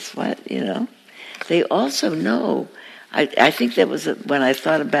agapanthus. They also know. I think that was when I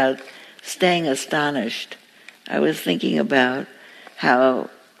thought about staying astonished. I was thinking about how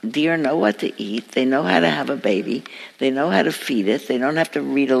deer know what to eat. They know how to have a baby. They know how to feed it. They don't have to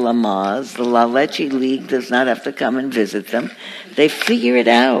read a Lamaze. The La Leche League does not have to come and visit them. They figure it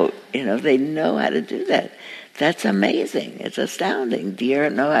out. They know how to do that. That's amazing. It's astounding.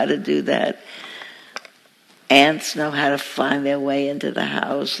 Deer know how to do that. Ants know how to find their way into the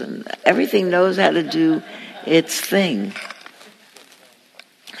house, and everything knows how to do its thing.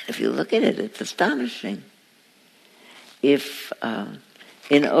 If you look at it, it's astonishing. If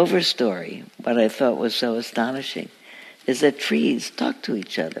in Overstory, what I thought was so astonishing is that trees talk to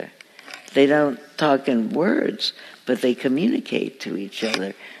each other. They don't talk in words, but they communicate to each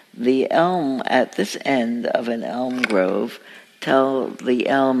other. The elm at this end of an elm grove tell the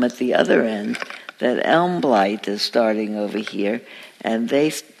elm at the other end that elm blight is starting over here, and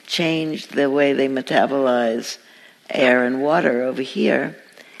they change the way they metabolize air and water over here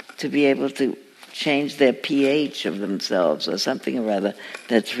to be able to change their pH of themselves or something or other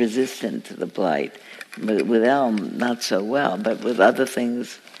that's resistant to the blight. But with elm, not so well, but with other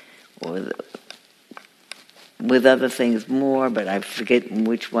things, more, but I forget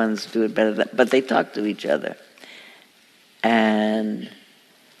which ones do it better. But they talk to each other. And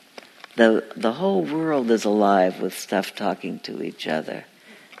the whole world is alive with stuff talking to each other.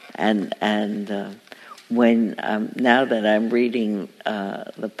 And when now that I'm reading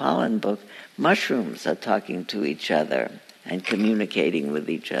the pollen book, mushrooms are talking to each other and communicating with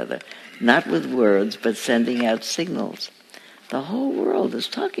each other, not with words, but sending out signals. The whole world is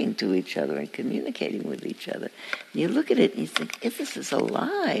talking to each other and communicating with each other. And you look at it and you think, if this is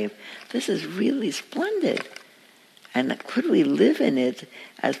alive, this is really splendid. And could we live in it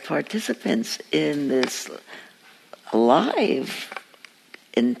as participants in this alive,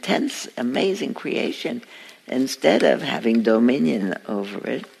 intense, amazing creation instead of having dominion over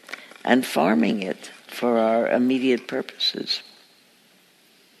it and farming it for our immediate purposes?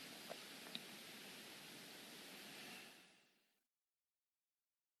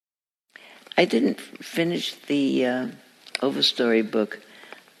 I didn't finish the Overstory book,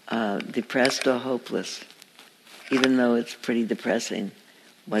 Depressed or Hopeless, even though it's pretty depressing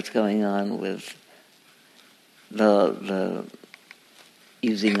what's going on with the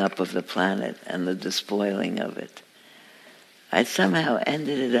using up of the planet and the despoiling of it. I somehow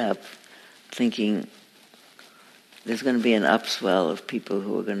ended it up thinking there's going to be an upswell of people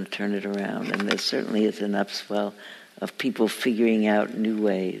who are going to turn it around, and there certainly is an upswell of people figuring out new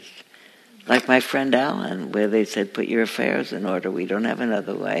ways. Like my friend Alan, where they said, put your affairs in order, we don't have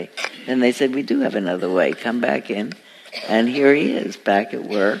another way. And they said, we do have another way, come back in. And here he is, back at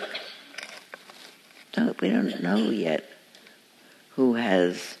work. We don't know yet who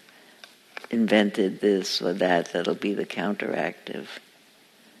has invented this or that that'll be the counteractive.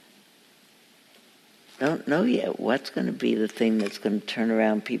 Don't know yet what's going to be the thing that's going to turn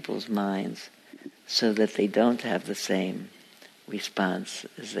around people's minds so that they don't have the same response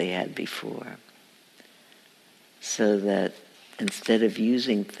as they had before. So that instead of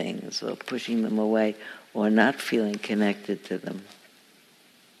using things or pushing them away or not feeling connected to them,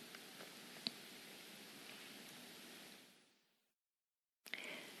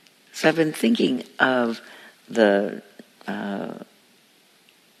 so I've been thinking of I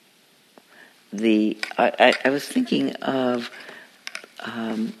was thinking of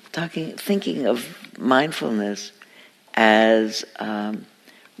thinking of mindfulness as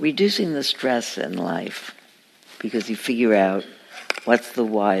reducing the stress in life, because you figure out what's the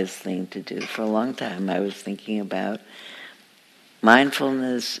wise thing to do. For a long time I was thinking about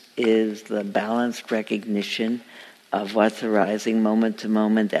Mindfulness is the balanced recognition of what's arising moment to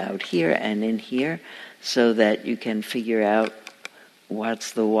moment out here and in here, so that you can figure out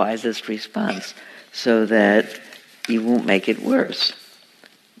what's the wisest response, so that you won't make it worse.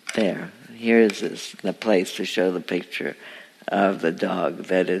 There. Here's the place to show the picture of the dog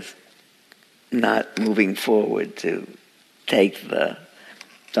that is not moving forward to take the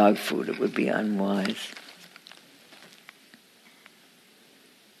dog food. It would be unwise.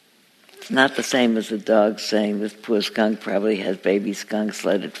 It's not the same as the dog saying, this poor skunk probably has baby skunks,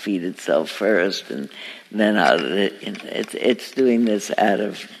 let it feed itself first, and then it's doing this out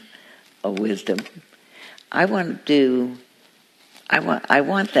of a wisdom. I want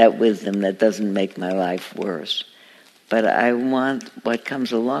that wisdom that doesn't make my life worse. But I want what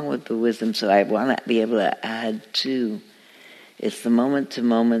comes along with the wisdom, so I want to be able to add to. It's the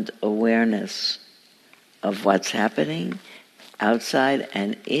moment-to-moment awareness of what's happening outside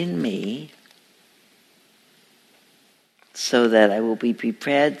and in me, so that I will be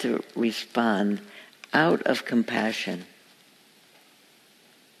prepared to respond out of compassion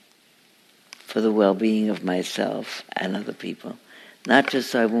for the well-being of myself and other people. Not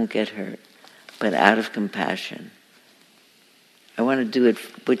just so I won't get hurt, but out of compassion. I want to do it,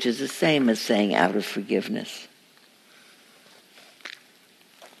 which is the same as saying out of forgiveness.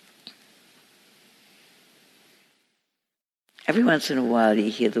 Every once in a while you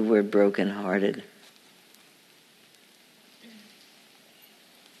hear the word broken-hearted.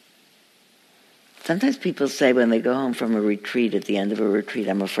 Sometimes people say when they go home from a retreat, at the end of a retreat,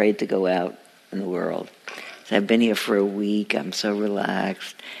 I'm afraid to go out in the world. So I've been here for a week, I'm so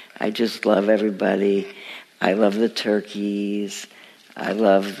relaxed, I just love everybody, I love the turkeys, I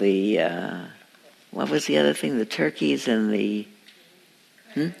love the, what was the other thing? The turkeys and the,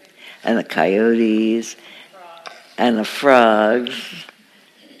 and the coyotes, and the frogs,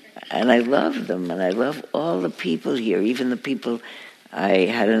 and I love them, and I love all the people here, even the people I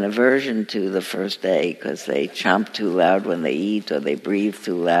had an aversion to the first day because they chomp too loud when they eat or they breathe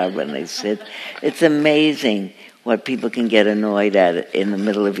too loud when they sit. It's amazing what people can get annoyed at in the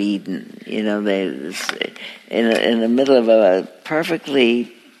middle of Eden. You know, in the middle of a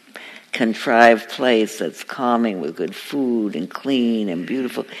perfectly contrived place that's calming with good food and clean and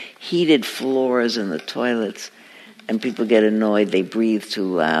beautiful, heated floors in the toilets. And people get annoyed, they breathe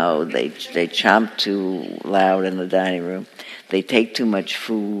too loud, they chomp too loud in the dining room, they take too much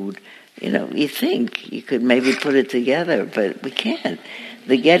food. You know, you think you could maybe put it together, but we can't.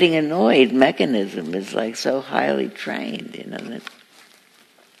 The getting annoyed mechanism is like so highly trained, you know.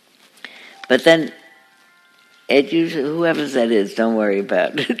 But then, it usually, whoever that is, don't worry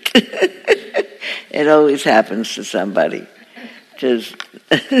about it. It always happens to somebody. Just...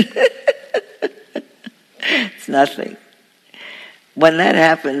 It's nothing. When that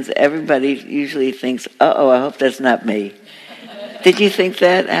happens, everybody usually thinks, uh-oh, I hope that's not me. Did you think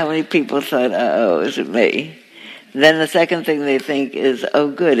that? How many people thought, uh-oh, is it me? Then the second thing they think is,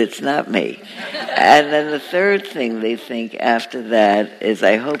 oh, good, it's not me. And then the third thing they think after that is,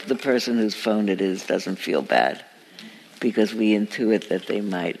 I hope the person whose phone it is doesn't feel bad. Because we intuit that they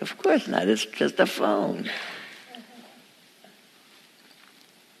might. Of course not, it's just a phone.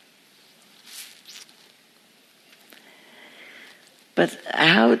 But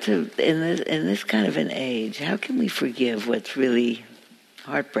how to, in this kind of an age, how can we forgive what's really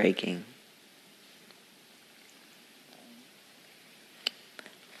heartbreaking?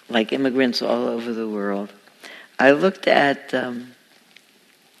 Like immigrants all over the world. I looked at, I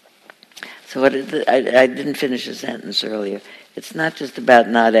didn't finish a sentence earlier. It's not just about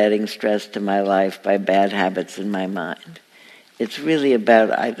not adding stress to my life by bad habits in my mind. It's really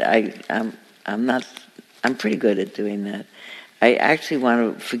about, I'm pretty good at doing that. I actually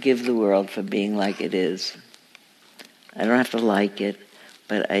want to forgive the world for being like it is. I don't have to like it,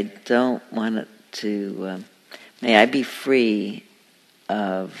 but I don't want it to... may I be free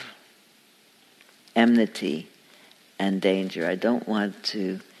of enmity and danger. I don't want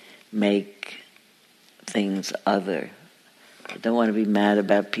to make things other. I don't want to be mad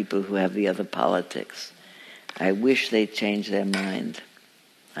about people who have the other politics. I wish they'd change their mind.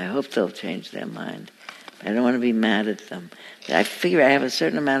 I hope they'll change their mind. I don't want to be mad at them. I figure I have a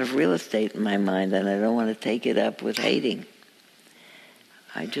certain amount of real estate in my mind and I don't want to take it up with hating.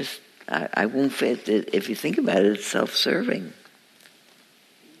 I won't fit. If you think about it, it's self-serving.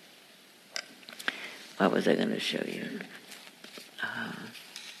 What was I going to show you?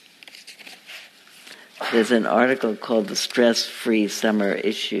 There's an article called The Stress-Free Summer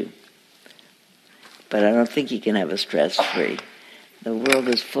Issue. But I don't think you can have a stress-free. The world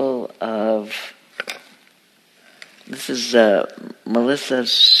is full of This is Melissa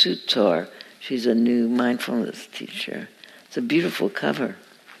Sutor. She's a new mindfulness teacher. It's a beautiful cover.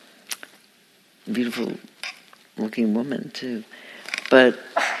 Beautiful looking woman too. But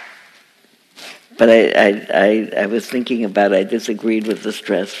I was thinking about, I disagreed with the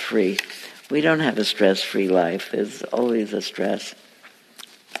stress-free. We don't have a stress-free life. There's always a stress.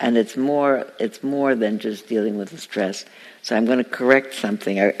 And it's more than just dealing with the stress. So I'm going to correct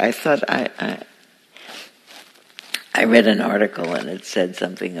something. I thought I read an article and it said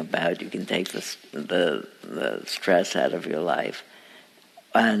something about you can take the stress out of your life.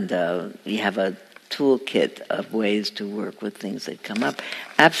 And you have a toolkit of ways to work with things that come up.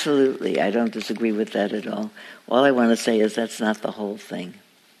 Absolutely, I don't disagree with that at all. All I want to say is that's not the whole thing.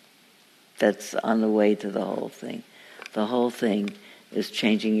 That's on the way to the whole thing. The whole thing is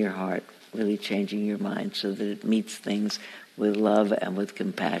changing your heart, really changing your mind so that it meets things with love and with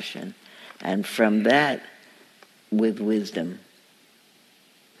compassion. And from that, with wisdom.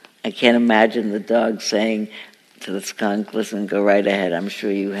 I can't imagine the dog saying to the skunk, listen, go right ahead. I'm sure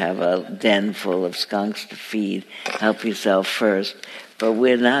you have a den full of skunks to feed. Help yourself first. But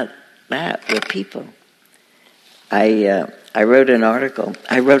we're not that. We're people. I wrote an article.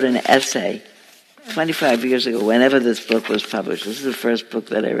 I wrote an essay 25 years ago, whenever this book was published. This is the first book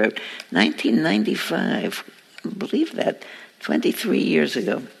that I wrote. 1995. Believe that. 23 years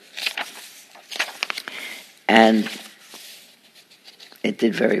ago. And it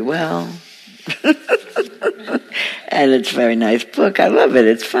did very well. And it's a very nice book. I love it.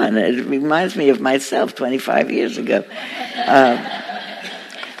 It's fun. It reminds me of myself 25 years ago.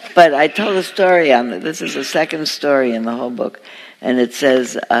 But I told a story on it. This is the second story in the whole book. And it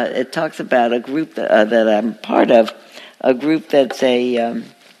says, it talks about a group that I'm part of, a group that's a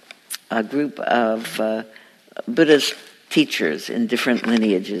group of Buddhist teachers in different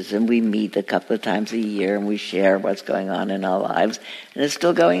lineages. And we meet a couple of times a year and we share what's going on in our lives. And it's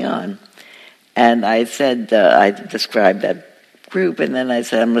still going on. And I said, I described that group, and then I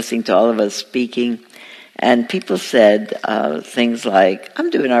said, I'm listening to all of us speaking. And people said things like, I'm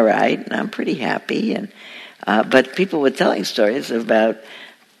doing all right, and I'm pretty happy. And but people were telling stories about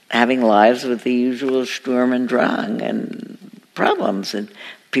having lives with the usual Sturm and Drang and problems. And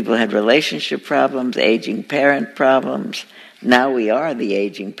people had relationship problems, aging parent problems. Now we are the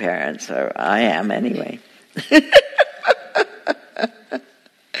aging parents, or I am anyway.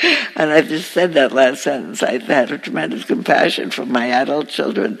 And I just said that last sentence. I had a tremendous compassion for my adult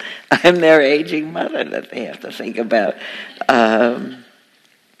children. I'm their aging mother that they have to think about.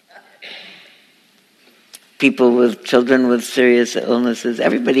 People with children with serious illnesses,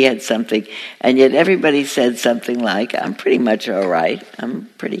 everybody had something. And yet everybody said something like, I'm pretty much all right. I'm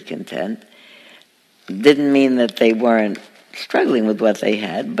pretty content. Didn't mean that they weren't struggling with what they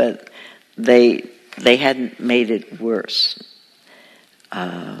had, but they hadn't made it worse.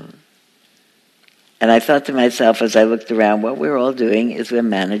 And I thought to myself as I looked around, what we're all doing is we're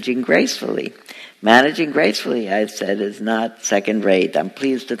managing gracefully. Managing gracefully, I said, is not second rate. I'm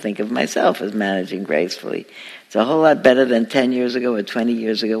pleased to think of myself as managing gracefully. It's a whole lot better than 10 years ago or 20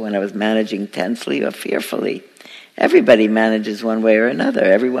 years ago when I was managing tensely or fearfully. Everybody manages one way or another.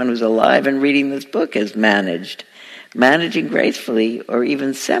 Everyone who's alive and reading this book has managed. Managing gracefully or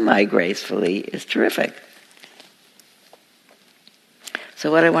even semi-gracefully is terrific. So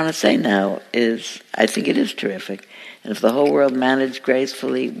what I want to say now is, I think it is terrific. And if the whole world managed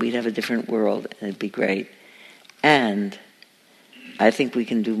gracefully, we'd have a different world, and it'd be great. And I think we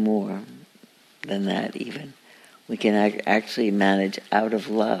can do more than that even. We can actually manage out of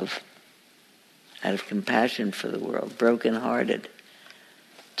love, out of compassion for the world, broken-hearted,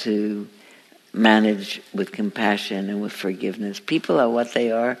 to manage with compassion and with forgiveness. People are what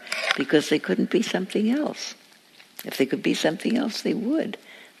they are because they couldn't be something else. If they could be something else, they would.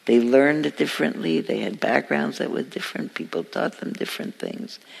 They learned differently. They had backgrounds that were different. People taught them different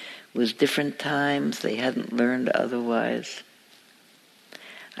things. It was different times. They hadn't learned otherwise.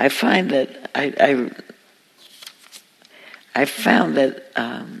 I find that I found that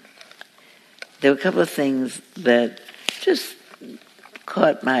there were a couple of things that just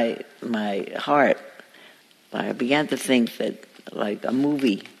caught my heart. I began to think that, like, a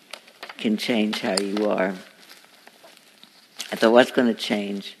movie can change how you are. I thought, what's going to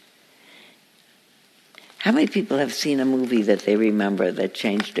change? How many people have seen a movie that they remember that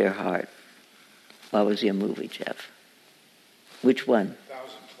changed their heart? What was your movie, Jeff? Which one?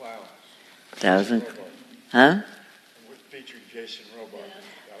 1,000 Clowns. 1,000? Huh? Featuring Jason Robards.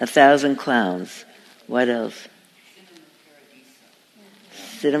 1,000 Clowns. What else?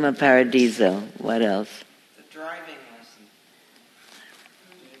 Cinema Paradiso. What else? The Driving Lesson.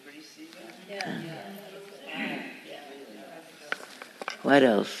 Did anybody see that? Yeah. What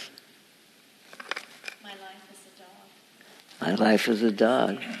else? My life as a dog. My life as a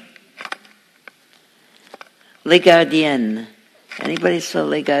dog. Les Gardiennes. Anybody saw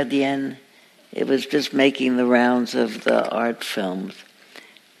Les Gardiennes? It was just making the rounds of the art films.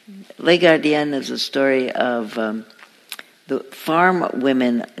 Les Gardiennes is a story of the farm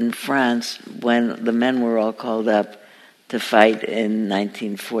women in France when the men were all called up to fight in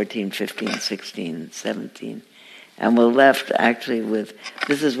 1914, 15, 16, 17. And were left actually with,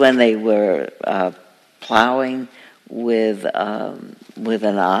 this is when they were plowing with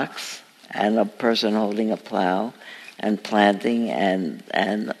an ox and a person holding a plow and planting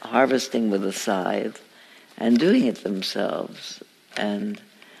and harvesting with a scythe and doing it themselves. And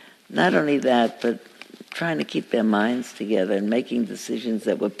not only that, but trying to keep their minds together and making decisions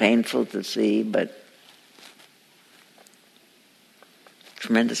that were painful to see, but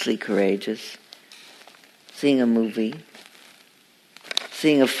tremendously courageous. Seeing a movie,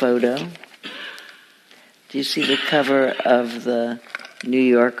 seeing a photo. Do you see the cover of the New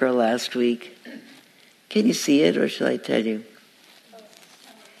Yorker last week? Can you see it, or shall I tell you?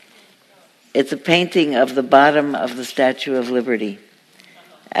 It's a painting of the bottom of the Statue of Liberty,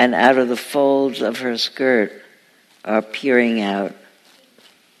 and out of the folds of her skirt are peering out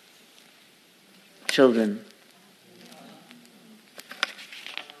children.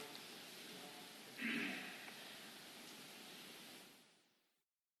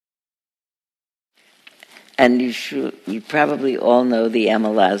 And you probably all know the Emma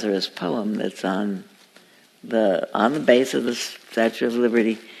Lazarus poem that's on the base of the Statue of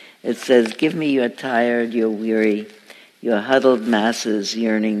Liberty. It says, "Give me your tired, your weary, your huddled masses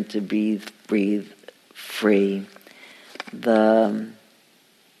yearning to breathe free. The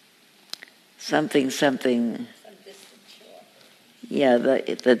something, yeah,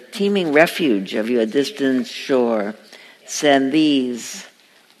 the teeming refuge of your distant shore. Send these,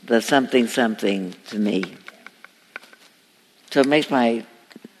 the something to me." So it makes my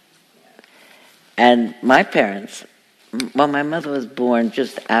parents, well, my mother was born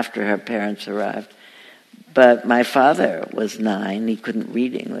just after her parents arrived, but my father was 9. He couldn't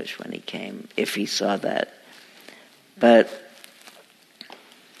read English when he came, if he saw that. But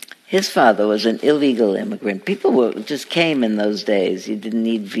his father was an illegal immigrant. People just came in those days. You didn't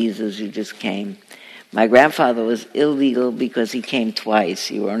need visas, you just came. My grandfather was illegal because he came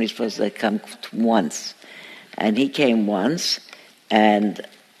twice. You were only supposed to come once. And he came once, and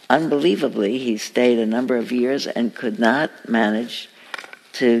unbelievably, he stayed a number of years and could not manage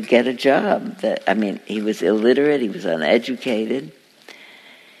to get a job. He was illiterate, he was uneducated,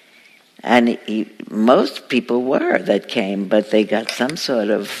 and most people were that came, but they got some sort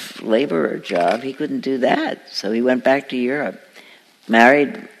of laborer job. He couldn't do that, so he went back to Europe,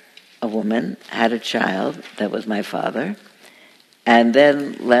 married a woman, had a child, that was my father, and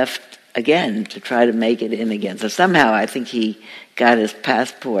then left again to try to make it in again. So somehow I think he got his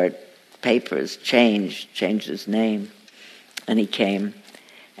passport papers changed his name, and he came.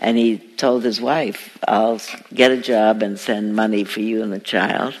 And he told his wife, "I'll get a job and send money for you and the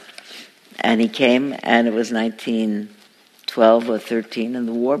child." And he came, and it was 1912 or 13, and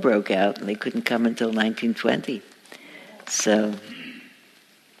the war broke out, and they couldn't come until 1920. So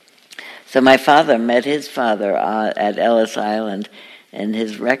my father met his father at Ellis Island, and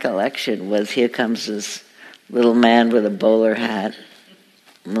his recollection was, here comes this little man with a bowler hat,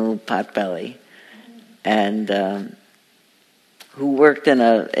 little potbelly, and who worked in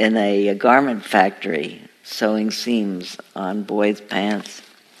a garment factory, sewing seams on boys' pants,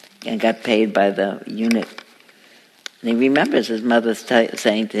 and got paid by the unit. And he remembers his mother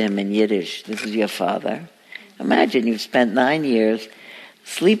saying to him in Yiddish, "This is your father. Imagine you've spent 9 years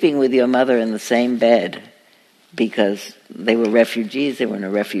sleeping with your mother in the same bed," because they were refugees. They were in a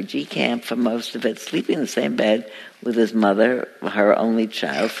refugee camp for most of it, sleeping in the same bed with his mother, her only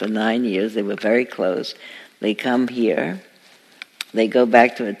child, for 9 years. They were very close. They come here. They go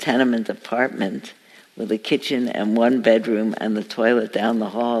back to a tenement apartment with a kitchen and 1 bedroom and the toilet down the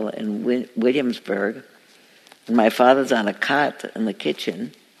hall in Williamsburg. And my father's on a cot in the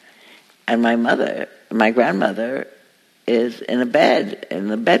kitchen, and my grandmother, is in a bed in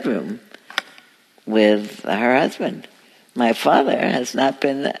the bedroom with her husband. My father has not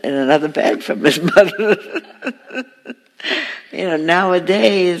been in another bed from his mother.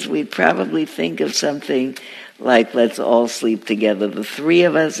 Nowadays we'd probably think of something like, let's all sleep together, the 3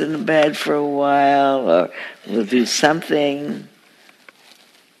 of us in the bed for a while, or we'll do something.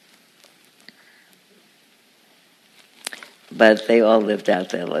 But they all lived out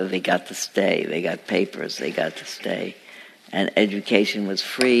their life. They got to stay. They got papers. They got to stay. And education was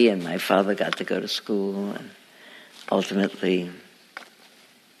free, and my father got to go to school, and ultimately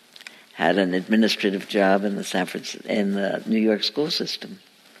had an administrative job in the New York school system.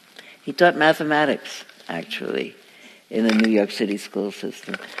 He taught mathematics, actually, in the New York City school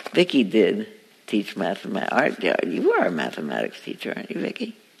system. Vicki did teach mathematics. You are a mathematics teacher, aren't you,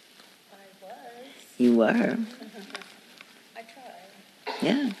 Vicki? I was. You were. I tried.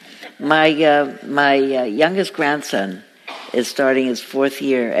 Yeah. My youngest grandson is starting his 4th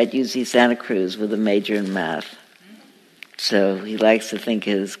year at UC Santa Cruz with a major in math. So he likes to think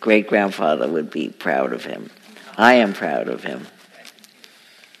his great-grandfather would be proud of him. I am proud of him.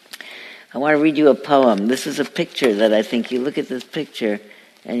 I want to read you a poem. This is a picture that I think you look at this picture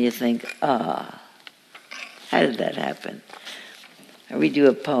and you think, how did that happen? I read you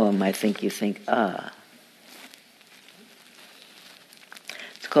a poem, I think you think,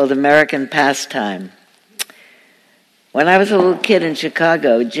 It's called American Pastime. When I was a little kid in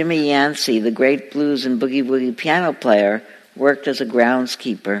Chicago, Jimmy Yancey, the great blues and boogie-woogie piano player, worked as a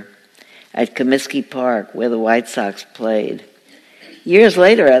groundskeeper at Comiskey Park, where the White Sox played. Years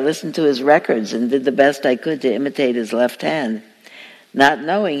later, I listened to his records and did the best I could to imitate his left hand, not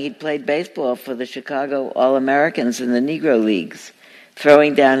knowing he'd played baseball for the Chicago All-Americans in the Negro Leagues,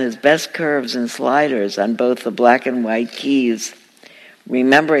 throwing down his best curves and sliders on both the black and white keys,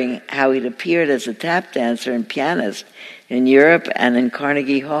 remembering how he'd appeared as a tap dancer and pianist in Europe and in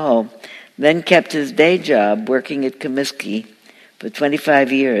Carnegie Hall, then kept his day job working at Comiskey for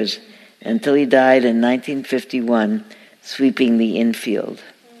 25 years until he died in 1951, sweeping the infield.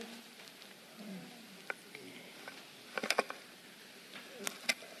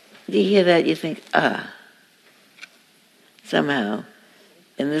 Do you hear that? You think, somehow,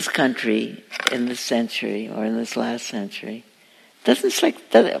 in this country, in this century, or in this last century, what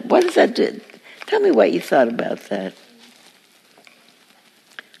does that do? Tell me what you thought about that.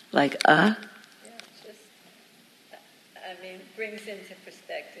 Like, Yeah, brings into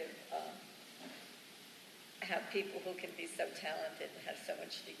perspective how people who can be so talented and have so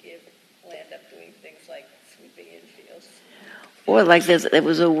much to give will end up doing things like sweeping infields. Or like there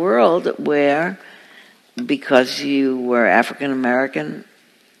was a world where, because you were African American,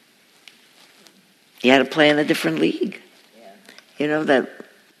 you had to play in a different league. Yeah. You know, that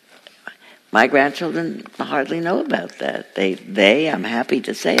my grandchildren hardly know about that. They, I'm happy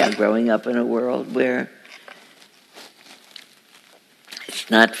to say, are growing up in a world where it's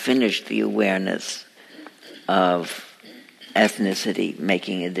not finished, the awareness of ethnicity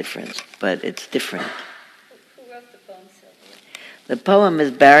making a difference, but it's different. Who wrote the poem, Sylvia? The poem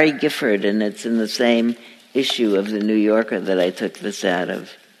is Barry Gifford, and it's in the same issue of the New Yorker that I took this out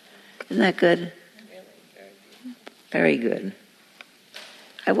of. Isn't that good? Really, very good.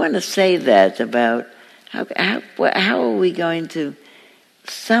 I want to say that about how are we going to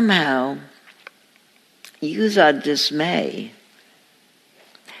somehow use our dismay.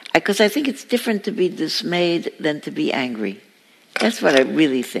 Because I think it's different to be dismayed than to be angry. That's what I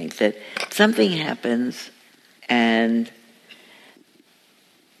really think, that something happens, and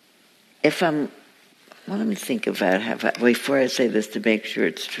if let me think about before I say this to make sure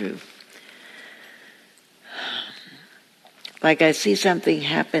it's true. Like I see something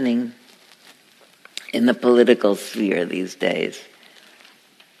happening in the political sphere these days.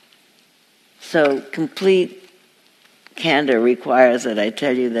 So complete candor requires that I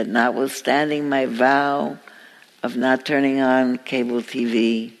tell you that notwithstanding my vow of not turning on cable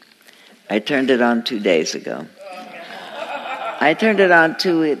TV, I turned it on 2 days ago. I turned it on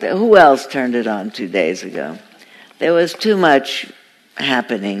who else turned it on 2 days ago? There was too much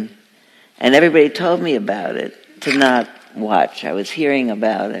happening, and everybody told me about it, to not watch. I was hearing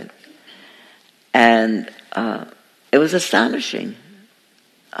about it. And it was astonishing.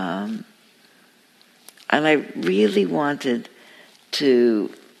 And I really wanted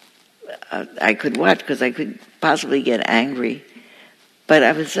to, I could watch because I could possibly get angry, but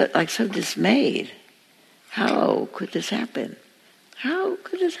I was so dismayed. How could this happen? How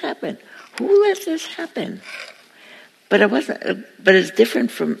could this happen? Who let this happen? But it's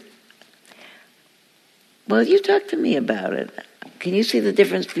different from, well, you talk to me about it. Can you see the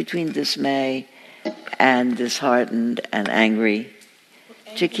difference between dismay and disheartened and angry?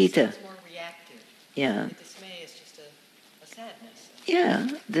 Well, Chiquita. More reactive. Yeah. Dismay is just a sadness. Yeah.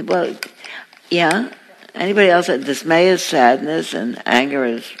 Well, yeah. Anybody else? Dismay is sadness, and anger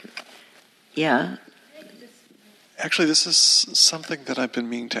is, yeah. Actually, this is something that I've been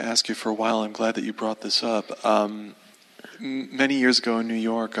meaning to ask you for a while. I'm glad that you brought this up. Many years ago in New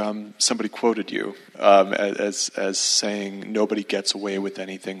York, somebody quoted you as saying, "Nobody gets away with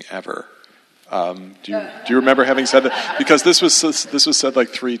anything ever." Do you remember having said that? Because this was said like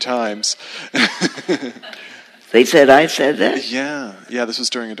 3 times. They said I said that? Yeah, this was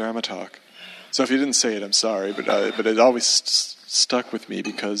during a Dharma talk. So if you didn't say it, I'm sorry, but it always stuck with me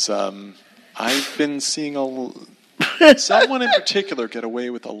because I've been seeing someone in particular get away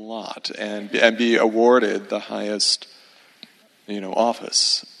with a lot and be awarded the highest,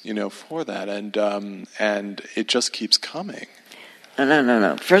 office, for that, and it just keeps coming.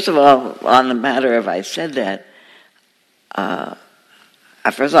 No. First of all, on the matter of I said that,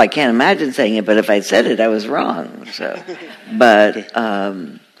 first of all, I can't imagine saying it, but if I said it, I was wrong. So, but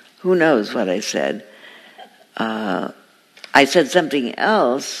who knows what I said? I said something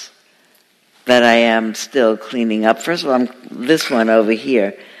else that I am still cleaning up. First of all, this one over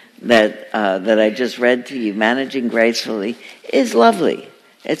here that I just read to you, managing gracefully, is lovely.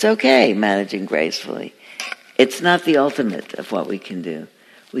 It's okay, managing gracefully. It's not the ultimate of what we can do.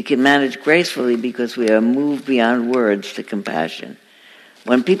 We can manage gracefully because we are moved beyond words to compassion.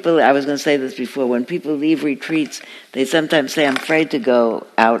 When people, I was going to say this before, when people leave retreats, they sometimes say, I'm afraid to go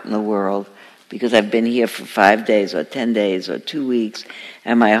out in the world because I've been here for 5 days or 10 days or 2 weeks,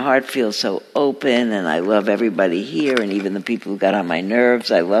 and my heart feels so open, and I love everybody here, and even the people who got on my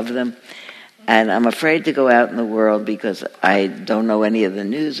nerves, I love them. And I'm afraid to go out in the world because I don't know any of the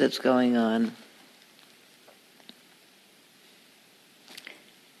news that's going on.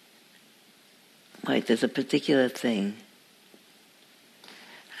 Wait, there's a particular thing.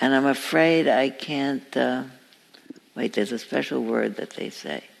 And I'm afraid I can't... there's a special word that they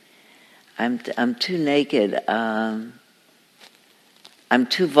say. I'm too naked. I'm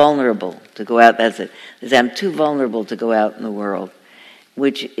too vulnerable to go out. That's it. I'm too vulnerable to go out in the world,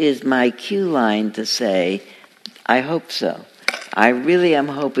 which is my cue line to say, I hope so. I really am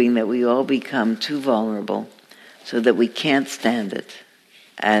hoping that we all become too vulnerable so that we can't stand it.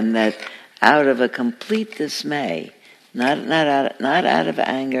 And that out of a complete dismay, not out of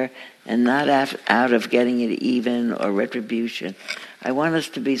anger and not out of getting it even or retribution, I want us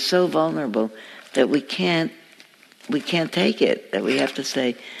to be so vulnerable that we can't take it, that we have to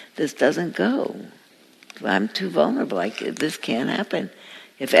say, this doesn't go. I'm too vulnerable. This can't happen.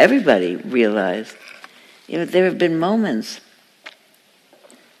 If everybody realized, there have been moments,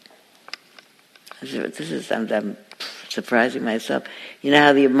 I'm surprising myself,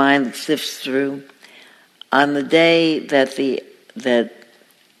 how the mind sifts through. On the day that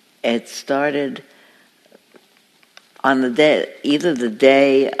it started, either the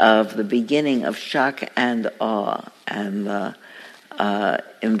day of the beginning of shock and awe and the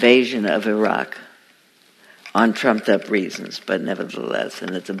invasion of Iraq, on trumped-up reasons, but nevertheless,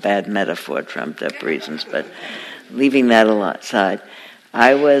 and it's a bad metaphor, trumped-up reasons, but leaving that aside,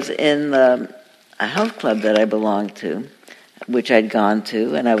 I was in a health club that I belonged to, which I'd gone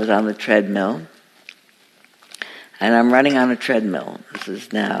to, and I was on the treadmill, and I'm running on a treadmill. This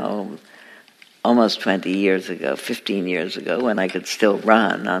is now almost 20 years ago, 15 years ago, when I could still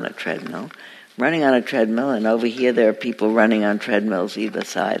run on a treadmill. Running on a treadmill, and over here there are people running on treadmills either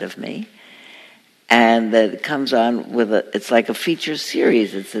side of me. And that comes on it's like a feature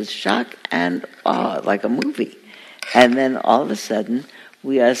series. It says shock and awe, like a movie. And then all of a sudden,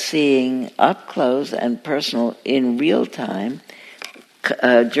 we are seeing up close and personal, in real time,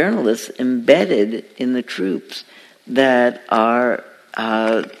 journalists embedded in the troops that are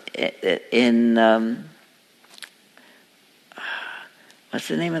in, what's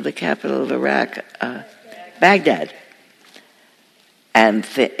the name of the capital of Iraq? Baghdad. And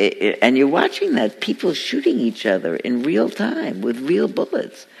you're watching that, people shooting each other in real time with real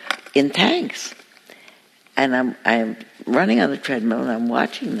bullets in tanks. And I'm running on the treadmill and I'm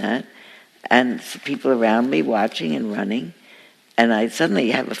watching that, and people around me watching and running, and I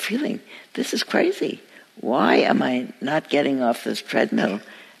suddenly have a feeling, this is crazy. Why am I not getting off this treadmill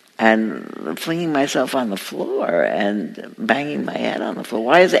and flinging myself on the floor and banging my head on the floor?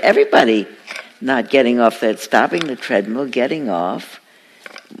 Why is everybody not getting off that, stopping the treadmill, getting off,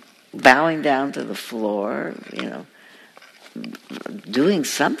 bowing down to the floor, doing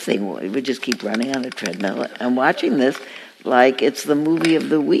something? We just keep running on a treadmill and watching this like it's the movie of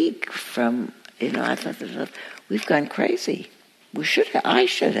the week from, I thought to myself, we've gone crazy. I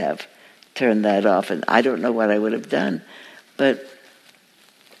should have turned that off, and I don't know what I would have done. But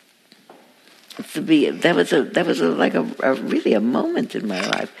that was really a moment in my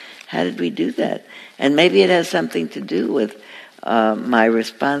life. How did we do that? And maybe it has something to do with my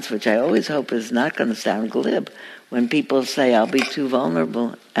response, which I always hope is not going to sound glib. When people say, I'll be too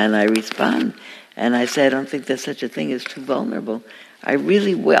vulnerable, and I respond, and I say, I don't think there's such a thing as too vulnerable, I'm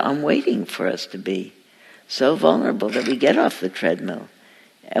waiting for us to be so vulnerable that we get off the treadmill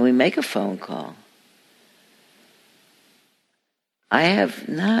and we make a phone call. I have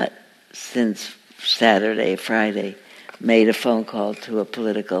not, since Saturday, Friday, made a phone call to a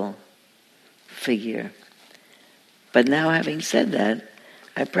political figure. But now, having said that,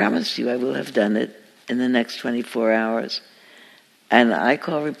 I promise you I will have done it in the next 24 hours. And I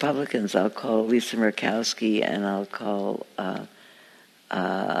call Republicans. I'll call Lisa Murkowski, and I'll call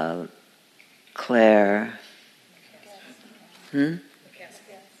Claire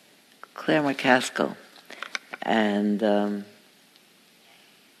McCaskill. And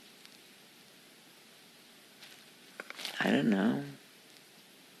I don't know.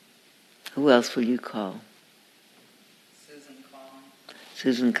 Who else will you call?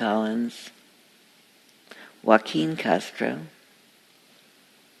 Susan Collins. Joaquin Castro.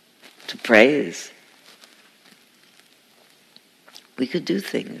 To praise. We could do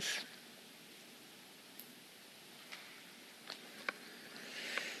things.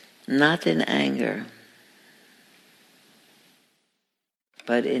 Not in anger,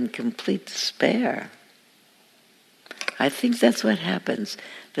 but in complete despair. I think that's what happens,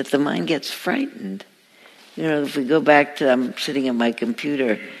 that the mind gets frightened. You know, if we go back to, I'm sitting at my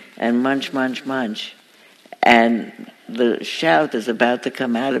computer and munch, munch, munch, and the shout is about to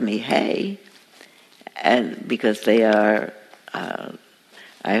come out of me, hey, and because they are,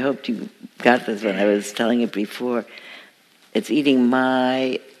 I hoped you got this when I was telling it before, it's eating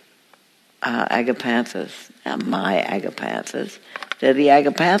my agapanthus, not my agapanthus. They're the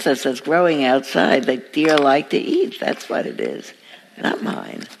agapanthus that's growing outside that deer like to eat. That's what it is, not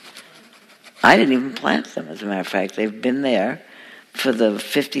mine. I didn't even plant them, as a matter of fact. They've been there for the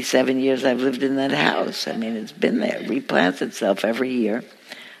 57 years I've lived in that house. I mean, it's been there. It replants itself every year.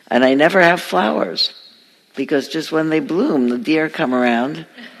 And I never have flowers, because just when they bloom, the deer come around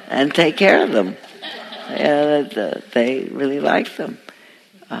and take care of them. They really like them.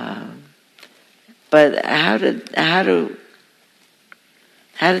 But how to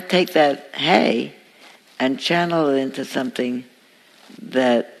take that hay and channel it into something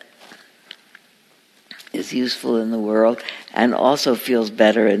that is useful in the world and also feels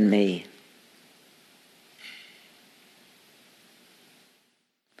better in me.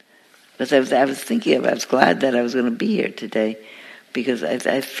 Because I was glad that I was going to be here today, because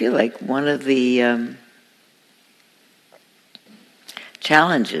I feel like one of the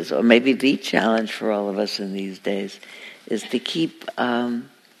challenges, or maybe the challenge for all of us in these days, is to keep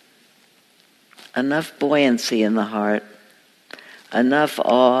enough buoyancy in the heart, enough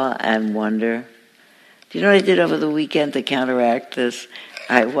awe and wonder. Do you know what I did over the weekend to counteract this?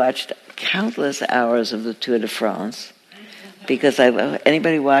 I watched countless hours of the Tour de France, because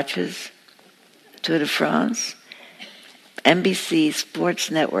anybody watches Tour de France? NBC Sports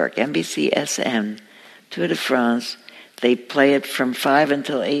Network, NBC SM, Tour de France. They play it from 5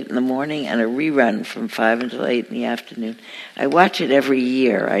 until 8 in the morning and a rerun from 5 until 8 in the afternoon. I watch it every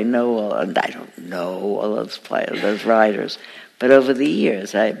year. I don't know all those riders, but over the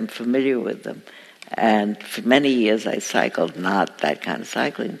years I'm familiar with them. And for many years I cycled, not that kind of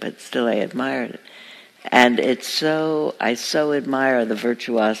cycling, but still I admired it. And I so admire the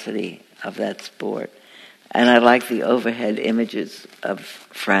virtuosity of that sport. And I like the overhead images of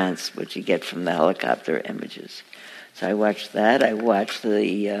France, which you get from the helicopter images. So I watched that. I watched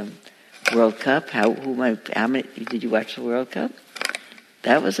the World Cup. How many did you watch the World Cup?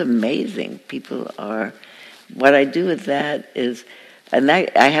 That was amazing. What I do with that is,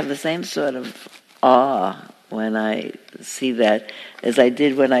 I have the same sort of awe when I see that as I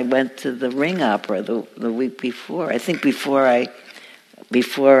did when I went to the Ring Opera the week before. I think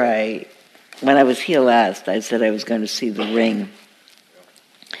when I was here last, I said I was going to see the Ring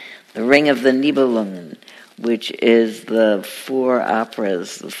of the Nibelungen, which is the 4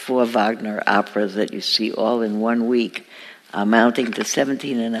 Wagner operas that you see all in 1 week, amounting to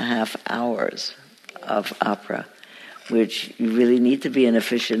 17 and a half hours of opera, which you really need to be an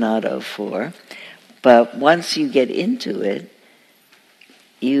aficionado for. But once you get into it,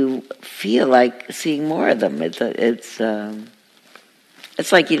 you feel like seeing more of them. It's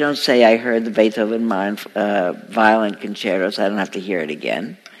like you don't say, I heard the Beethoven violin concertos, I don't have to hear it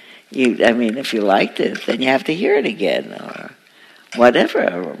again. If you liked it, then you have to hear it again, or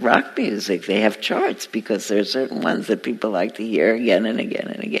whatever. Rock music, they have charts because there are certain ones that people like to hear again and again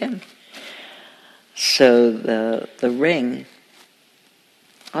and again. So the Ring,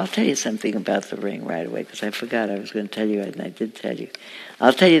 I'll tell you something about the Ring right away, because I forgot I was going to tell you, and I did tell you.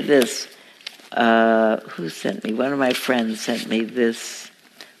 I'll tell you this. Who sent me? One of my friends sent me this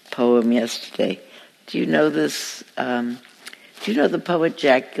poem yesterday. Do you know this? Do you know the poet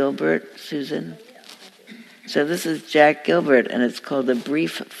Jack Gilbert, Susan? So this is Jack Gilbert, and it's called A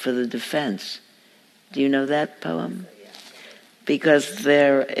Brief for the Defense. Do you know that poem? Because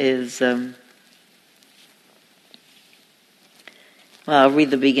there is Well, I'll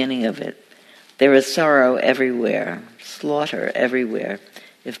read the beginning of it. There is sorrow everywhere, slaughter everywhere.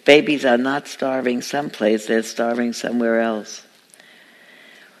 If babies are not starving someplace, they're starving somewhere else.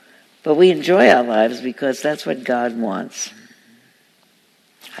 But we enjoy our lives because that's what God wants.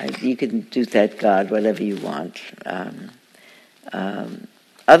 You can do that God whatever you want.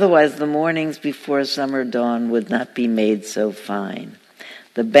 Otherwise, the mornings before summer dawn would not be made so fine.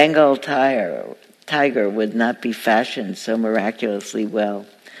 The Bengal tiger would not be fashioned so miraculously well.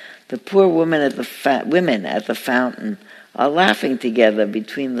 The poor women at the fountain are laughing together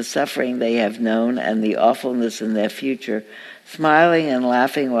between the suffering they have known and the awfulness in their future, smiling and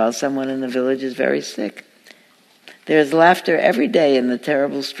laughing while someone in the village is very sick. There is laughter every day in the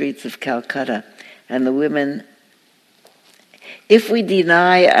terrible streets of Calcutta, and the women... If we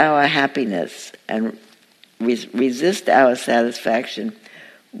deny our happiness and resist our satisfaction,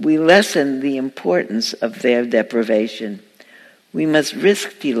 we lessen the importance of their deprivation. We must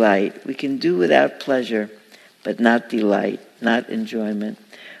risk delight. We can do without pleasure, but not delight, not enjoyment.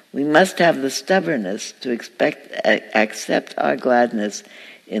 We must have the stubbornness to accept our gladness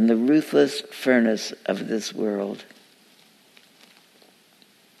in the ruthless furnace of this world.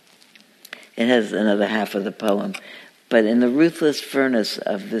 It has another half of the poem. But in the ruthless furnace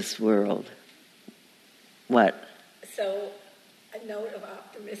of this world. What? So, a note of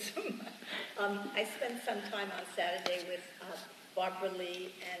optimism. I spent some time on Saturday with Barbara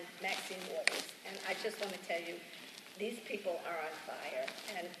Lee and Maxine Waters, and I just want to tell you, these people are on fire,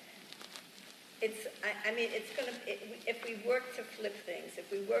 and it's going to, if we work to flip things,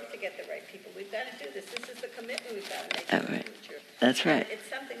 if we work to get the right people, we've got to do this. This is the commitment we've got to make in the future. That's right. And it's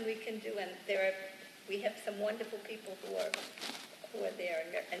something we can do, and we have some wonderful people who are there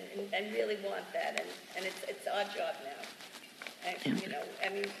and really want that, and it's our job now. And, we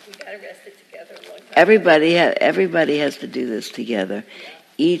got arrested together a long time. Everybody has to do this together,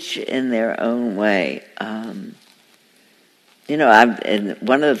 each in their own way. And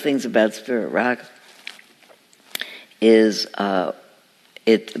one of the things about Spirit Rock is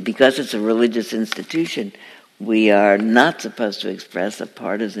because it's a religious institution, we are not supposed to express a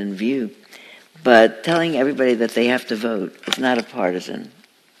partisan view. But telling everybody that they have to vote is not a partisan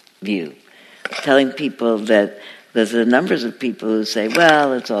view. Telling people that there's a numbers of people who say,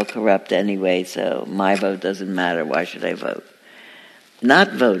 well, it's all corrupt anyway, so my vote doesn't matter, why should I vote?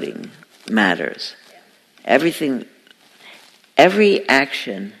 Not voting matters. Every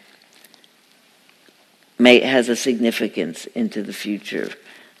action has a significance into the future.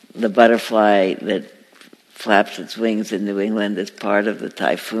 The butterfly that flaps its wings in New England is part of the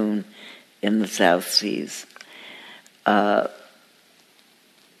typhoon in the South Seas. To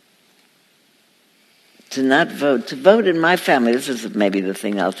vote in my family, this is maybe the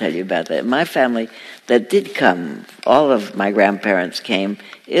thing I'll tell you about that. In my family that did come, all of my grandparents came,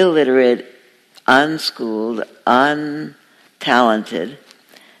 illiterate, unschooled, untalented,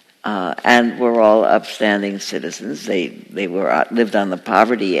 and were all upstanding citizens. They lived on the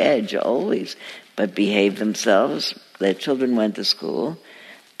poverty edge always, but behaved themselves. Their children went to school.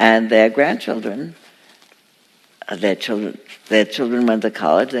 And their grandchildren, their children went to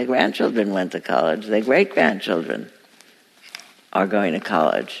college, their grandchildren went to college, their great-grandchildren are going to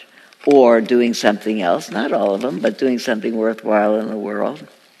college or doing something else, not all of them, but doing something worthwhile in the world.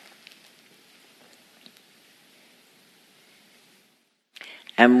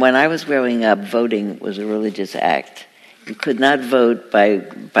 And when I was growing up, voting was a religious act. You could not vote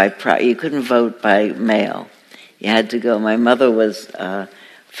you couldn't vote by mail. You had to go. My mother was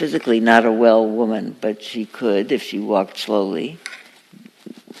physically not a well woman, but she could, if she walked slowly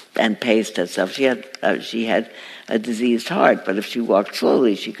and paced herself. She had a diseased heart, but if she walked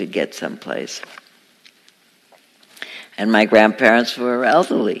slowly, she could get someplace. And my grandparents were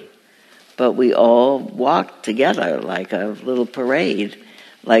elderly, but we all walked together like a little parade.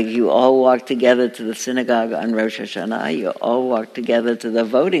 Like you all walked together to the synagogue on Rosh Hashanah, you all walked together to the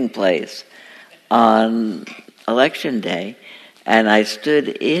voting place on Election Day. And I stood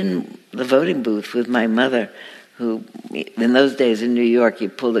in the voting booth with my mother, who, in those days in New York, you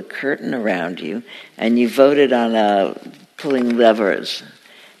pulled a curtain around you, and you voted on pulling levers.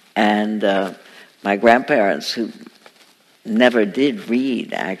 And my grandparents, who never did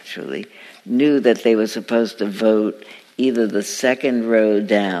read, actually, knew that they were supposed to vote either the second row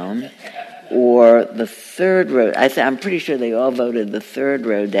down or the third row. I'm pretty sure they all voted the third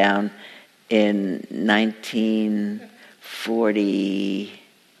row down in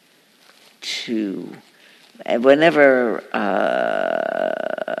 1942. And whenever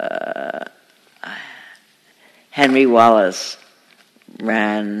Henry Wallace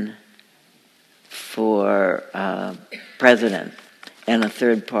ran for president, and a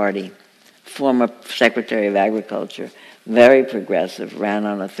third party, former Secretary of Agriculture, very progressive, ran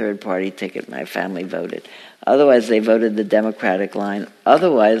on a third-party ticket. My family voted. Otherwise, they voted the Democratic line.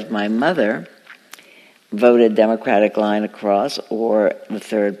 Otherwise, my mother voted Democratic line across or the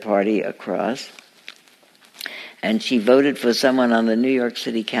third party across. And she voted for someone on the New York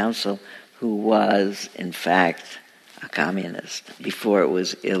City Council who was, in fact, a communist before it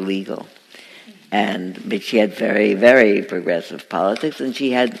was illegal. But she had very, very progressive politics, and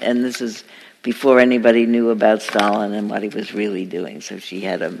this is before anybody knew about Stalin and what he was really doing, so she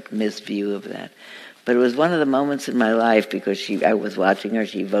had a misview of that. But it was one of the moments in my life because I was watching her.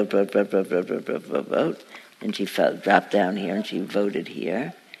 She vote, and she dropped down here and she voted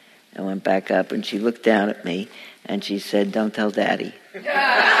here, and went back up and she looked down at me and she said, "Don't tell Daddy."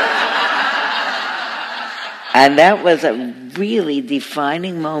 And that was a really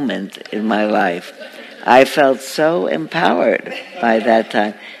defining moment in my life. I felt so empowered by that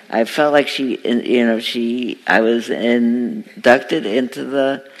time. I felt like I was inducted into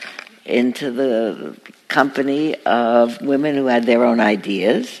the company of women who had their own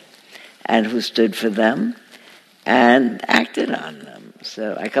ideas and who stood for them and acted on them.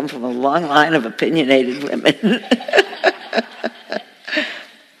 So I come from a long line of opinionated women.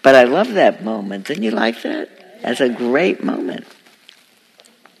 But I love that moment. Didn't you like that? That's a great moment.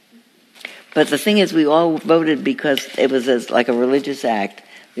 But the thing is, we all voted because it was like a religious act.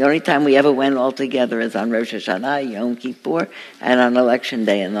 The only time we ever went all together is on Rosh Hashanah, Yom Kippur, and on Election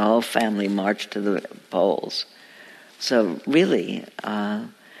Day, and the whole family marched to the polls. So really,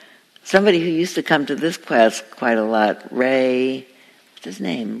 somebody who used to come to this class quite a lot, Ray, what's his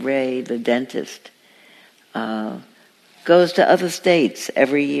name? Ray, the dentist, goes to other states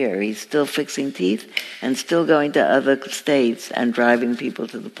every year. He's still fixing teeth and still going to other states and driving people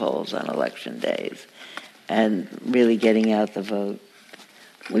to the polls on election days and really getting out the vote.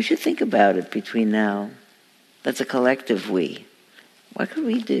 We should think about it between now. That's a collective we. What could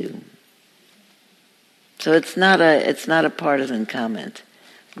we do? So it's not a partisan comment.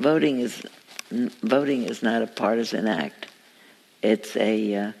 Voting is not a partisan act. It's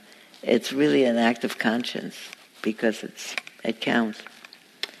really an act of conscience because it counts.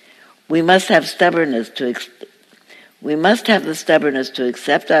 We must have the stubbornness to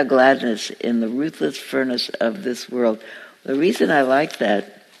accept our gladness in the ruthless furnace of this world. The reason I like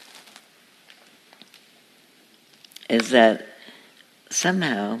that is that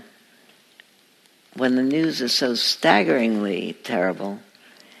somehow, when the news is so staggeringly terrible,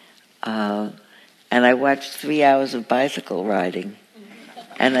 and I watch 3 hours of bicycle riding,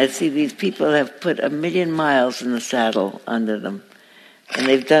 and I see these people have put 1,000,000 miles in the saddle under them, and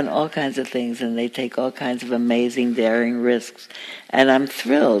they've done all kinds of things, and they take all kinds of amazing, daring risks, and I'm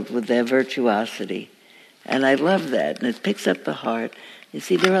thrilled with their virtuosity. And I love that, and it picks up the heart. You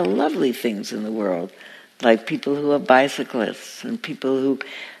see, there are lovely things in the world, like people who are bicyclists, and people who,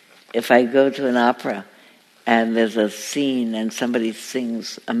 if I go to an opera, and there's a scene and somebody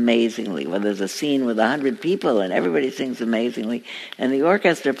sings amazingly, well, there's a scene with 100 people and everybody sings amazingly, and the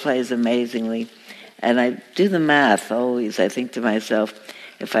orchestra plays amazingly, and I do the math always. I think to myself,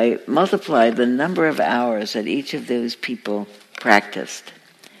 if I multiply the number of hours that each of those people practiced,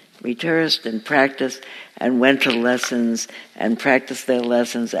 rehearsed and practiced and went to lessons and practiced their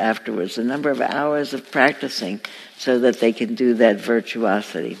lessons afterwards, the number of hours of practicing so that they can do that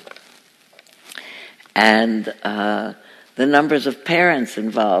virtuosity. And the numbers of parents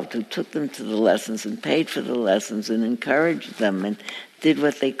involved who took them to the lessons and paid for the lessons and encouraged them and did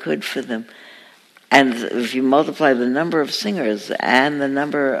what they could for them. And if you multiply the number of singers and the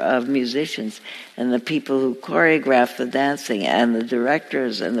number of musicians and the people who choreograph the dancing and the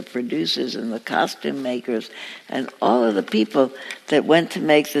directors and the producers and the costume makers and all of the people that went to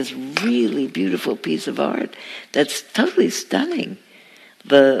make this really beautiful piece of art that's totally stunning.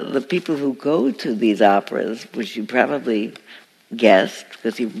 The people who go to these operas, which you probably guessed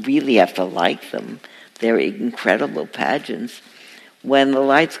because you really have to like them, they're incredible pageants. When the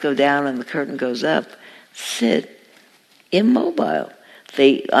lights go down and the curtain goes up, sit immobile.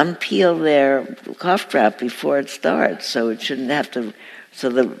 They unpeel their cough drop before it starts, so it shouldn't have to. So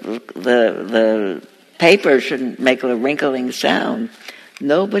the paper shouldn't make a wrinkling sound.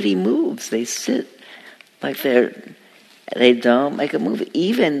 Nobody moves. They sit like they don't make a move.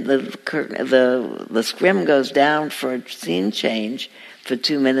 Even the curtain, the scrim goes down for a scene change for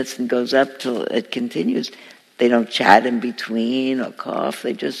 2 minutes and goes up till it continues. They don't chat in between or cough.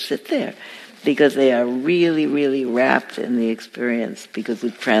 They just sit there because they are really, really wrapped in the experience because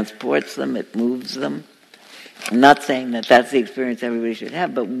it transports them, it moves them. I'm not saying that that's the experience everybody should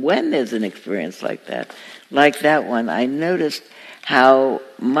have, but when there's an experience like that one, I noticed how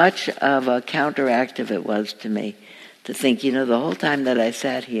much of a counteractive it was to me to think, the whole time that I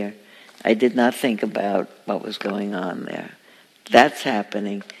sat here, I did not think about what was going on there. That's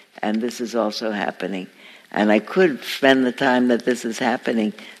happening, and this is also happening. And I could spend the time that this is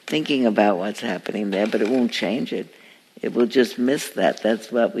happening thinking about what's happening there, but it won't change it. It will just miss that.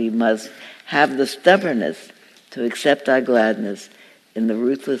 That's what we must have, the stubbornness to accept our gladness in the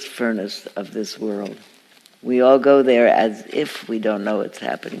ruthless furnace of this world. We all go there as if we don't know it's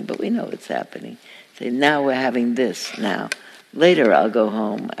happening, but we know it's happening. Say, now we're having this now. Later I'll go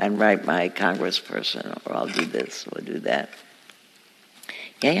home and write my congressperson, or I'll do this or do that.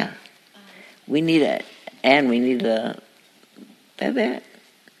 Yeah. We need it. And we need that.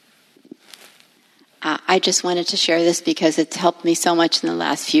 I just wanted to share this because it's helped me so much in the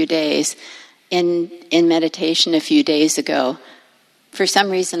last few days. In meditation a few days ago, for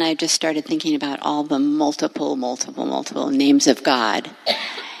some reason I just started thinking about all the multiple names of God.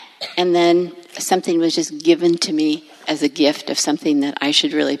 And then something was just given to me as a gift of something that I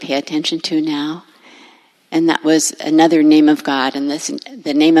should really pay attention to now. And that was another name of God, and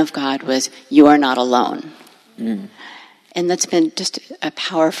the name of God was, "You are not alone." Mm. And that's been just a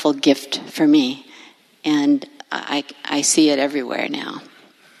powerful gift for me. And I see it everywhere now.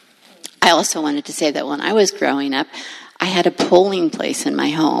 I also wanted to say that when I was growing up, I had a polling place in my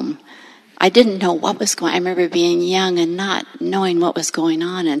home. I didn't know what was going on. I remember being young and not knowing what was going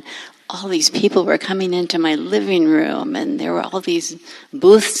on, and all these people were coming into my living room, and there were all these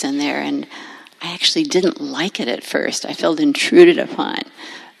booths in there, and I actually didn't like it at first. I felt intruded upon.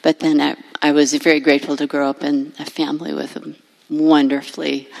 But then I was very grateful to grow up in a family with a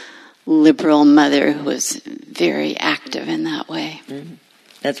wonderfully liberal mother who was very active in that way. Mm-hmm.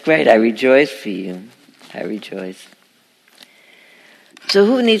 That's great. I rejoice for you. I rejoice. So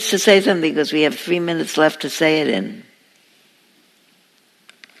who needs to say something? Because we have 3 minutes left to say it in.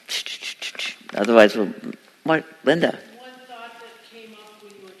 Otherwise, what? Linda? One thought that came up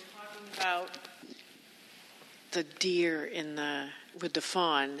when you were talking about the deer with the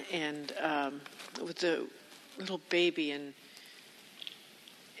fawn and with the little baby, and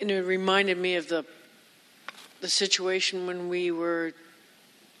it reminded me of the situation when we were,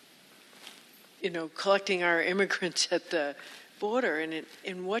 collecting our immigrants at the border,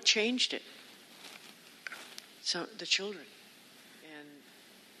 and what changed it? So the children, and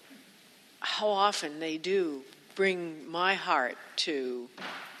how often they do bring my heart to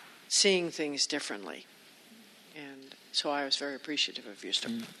seeing things differently. And so I was very appreciative of your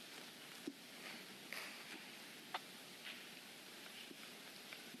story.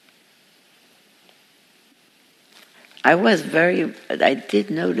 I did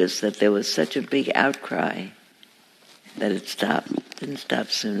notice that there was such a big outcry that it stopped. Didn't stop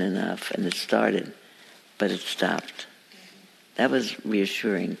soon enough, and it started, but it stopped. That was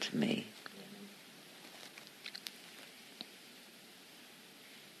reassuring to me.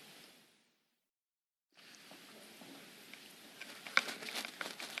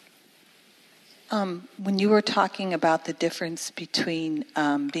 When you were talking about the difference between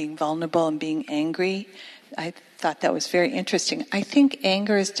being vulnerable and being angry, I thought that was very interesting. I think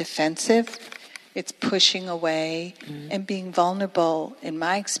anger is defensive. It's pushing away. Mm-hmm. And being vulnerable, in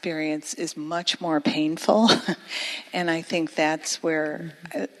my experience, is much more painful. And I think that's where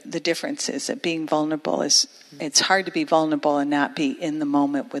the difference is. That being vulnerable it's hard to be vulnerable and not be in the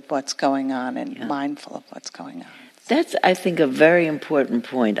moment with what's going on and mindful of what's going on. That's, I think, a very important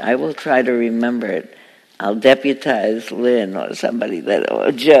point. I will try to remember it. I'll deputize Lynn or somebody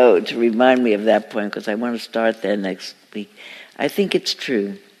or Joe to remind me of that point, because I want to start there next week. I think it's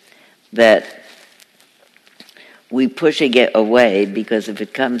true that we push it away, because if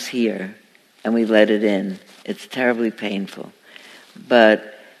it comes here and we let it in, it's terribly painful.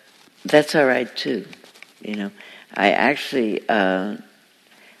 But that's all right too. I actually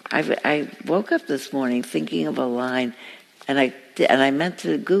I woke up this morning thinking of a line, and I meant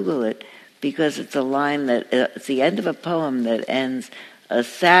to Google it, because it's a line that it's the end of a poem that ends, "A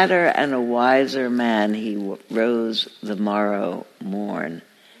sadder and a wiser man he rose the morrow morn."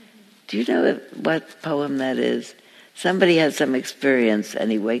 Do you know what poem that is? Somebody has some experience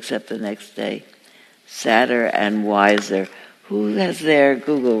and he wakes up the next day sadder and wiser. Who has their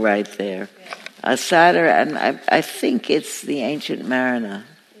Google right there? A sadder, and I think it's the Ancient Mariner.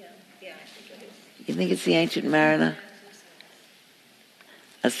 Yeah, I think it is. You think it's the Ancient Mariner?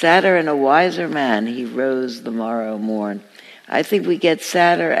 A sadder and a wiser man, he rose the morrow morn. I think we get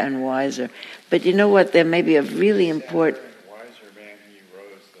sadder and wiser. But you know what? There may be a really important... Sadder and wiser man, he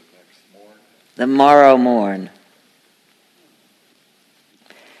rose the next morn. The morrow morn.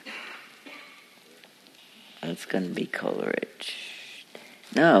 That's going to be Coleridge.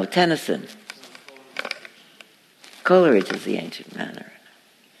 No, Tennyson. Coleridge is the ancient mariner.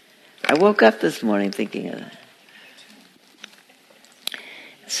 I woke up this morning thinking of that.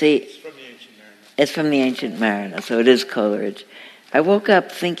 See, it's from the Ancient Mariner, so it is Coleridge. I woke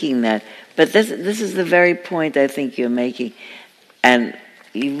up thinking that, but this is the very point I think you're making, and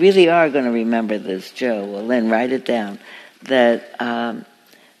you really are going to remember this, Joe. Well, Lynn, write it down. That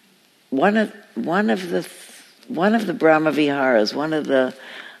one of the Brahma Viharas, one of the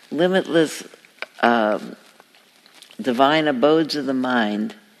limitless divine abodes of the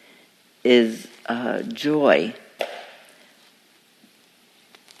mind, is joy.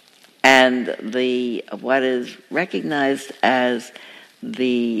 And what is recognized as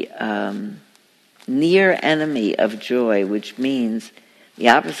the near enemy of joy, which means the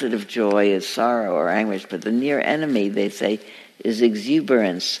opposite of joy is sorrow or anguish, but the near enemy, they say, is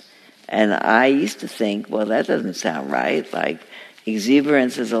exuberance. And I used to think, well, that doesn't sound right. Like,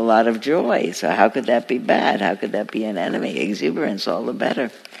 exuberance is a lot of joy, so how could that be bad? How could that be an enemy? Exuberance, all the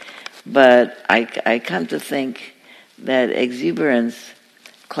better. But I come to think that exuberance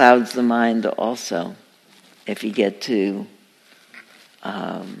clouds the mind also, if you get to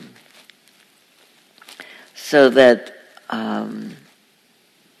so that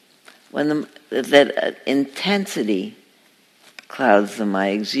that intensity clouds the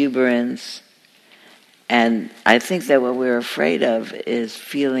mind, exuberance, and I think that what we're afraid of is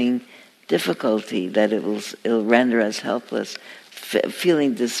feeling difficulty, that it'll render us helpless,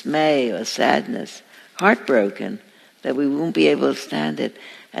 feeling dismay or sadness, heartbroken, that we won't be able to stand it.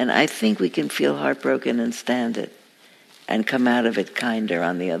 And I think we can feel heartbroken and stand it and come out of it kinder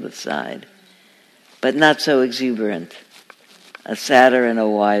on the other side. But not so exuberant. A sadder and a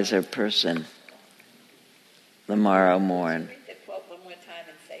wiser person the morrow morn. Read the quote one more time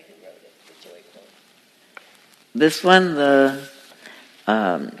and say who wrote it, the joy quote. This one,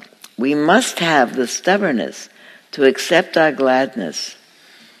 we must have the stubbornness to accept our gladness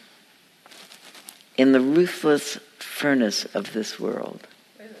in the ruthless furnace of this world.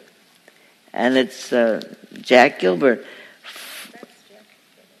 And it's Jack Gilbert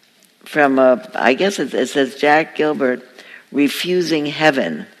from, I guess it says Jack Gilbert, Refusing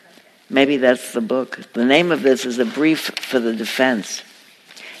Heaven. Maybe that's the book. The name of this is A Brief for the Defense.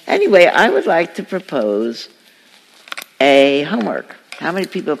 Anyway, I would like to propose a homework. How many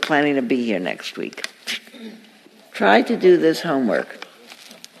people are planning to be here next week? Try to do this homework.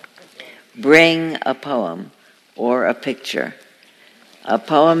 Bring a poem or a picture. A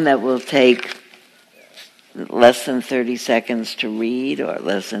poem that will take less than 30 seconds to read, or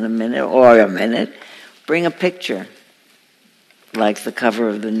less than a minute, or a minute. Bring a picture, like the cover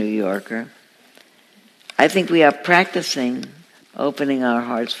of the New Yorker. I think we are practicing opening our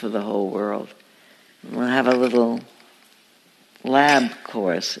hearts for the whole world. We'll have a little lab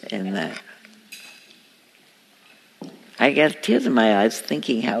course in that. I get tears in my eyes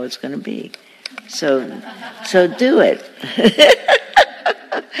thinking how it's going to be. So do it.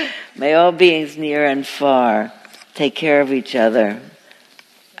 May all beings near and far take care of each other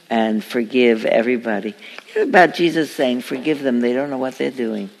and forgive everybody. You know about Jesus saying, forgive them, they don't know what they're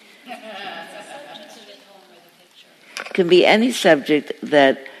doing. It can be any subject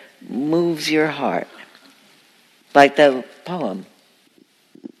that moves your heart, like that poem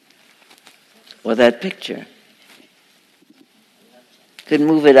or that picture. Could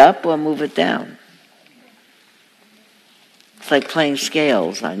move it up or move it down. It's like playing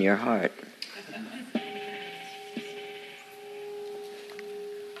scales on your heart.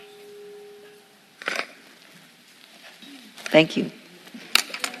 Thank you.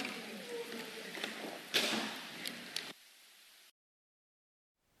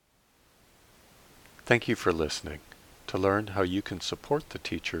 Thank you for listening. To learn how you can support the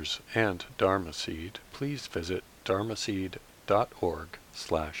teachers and Dharma Seed, please visit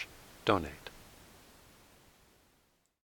dharmaseed.org/donate.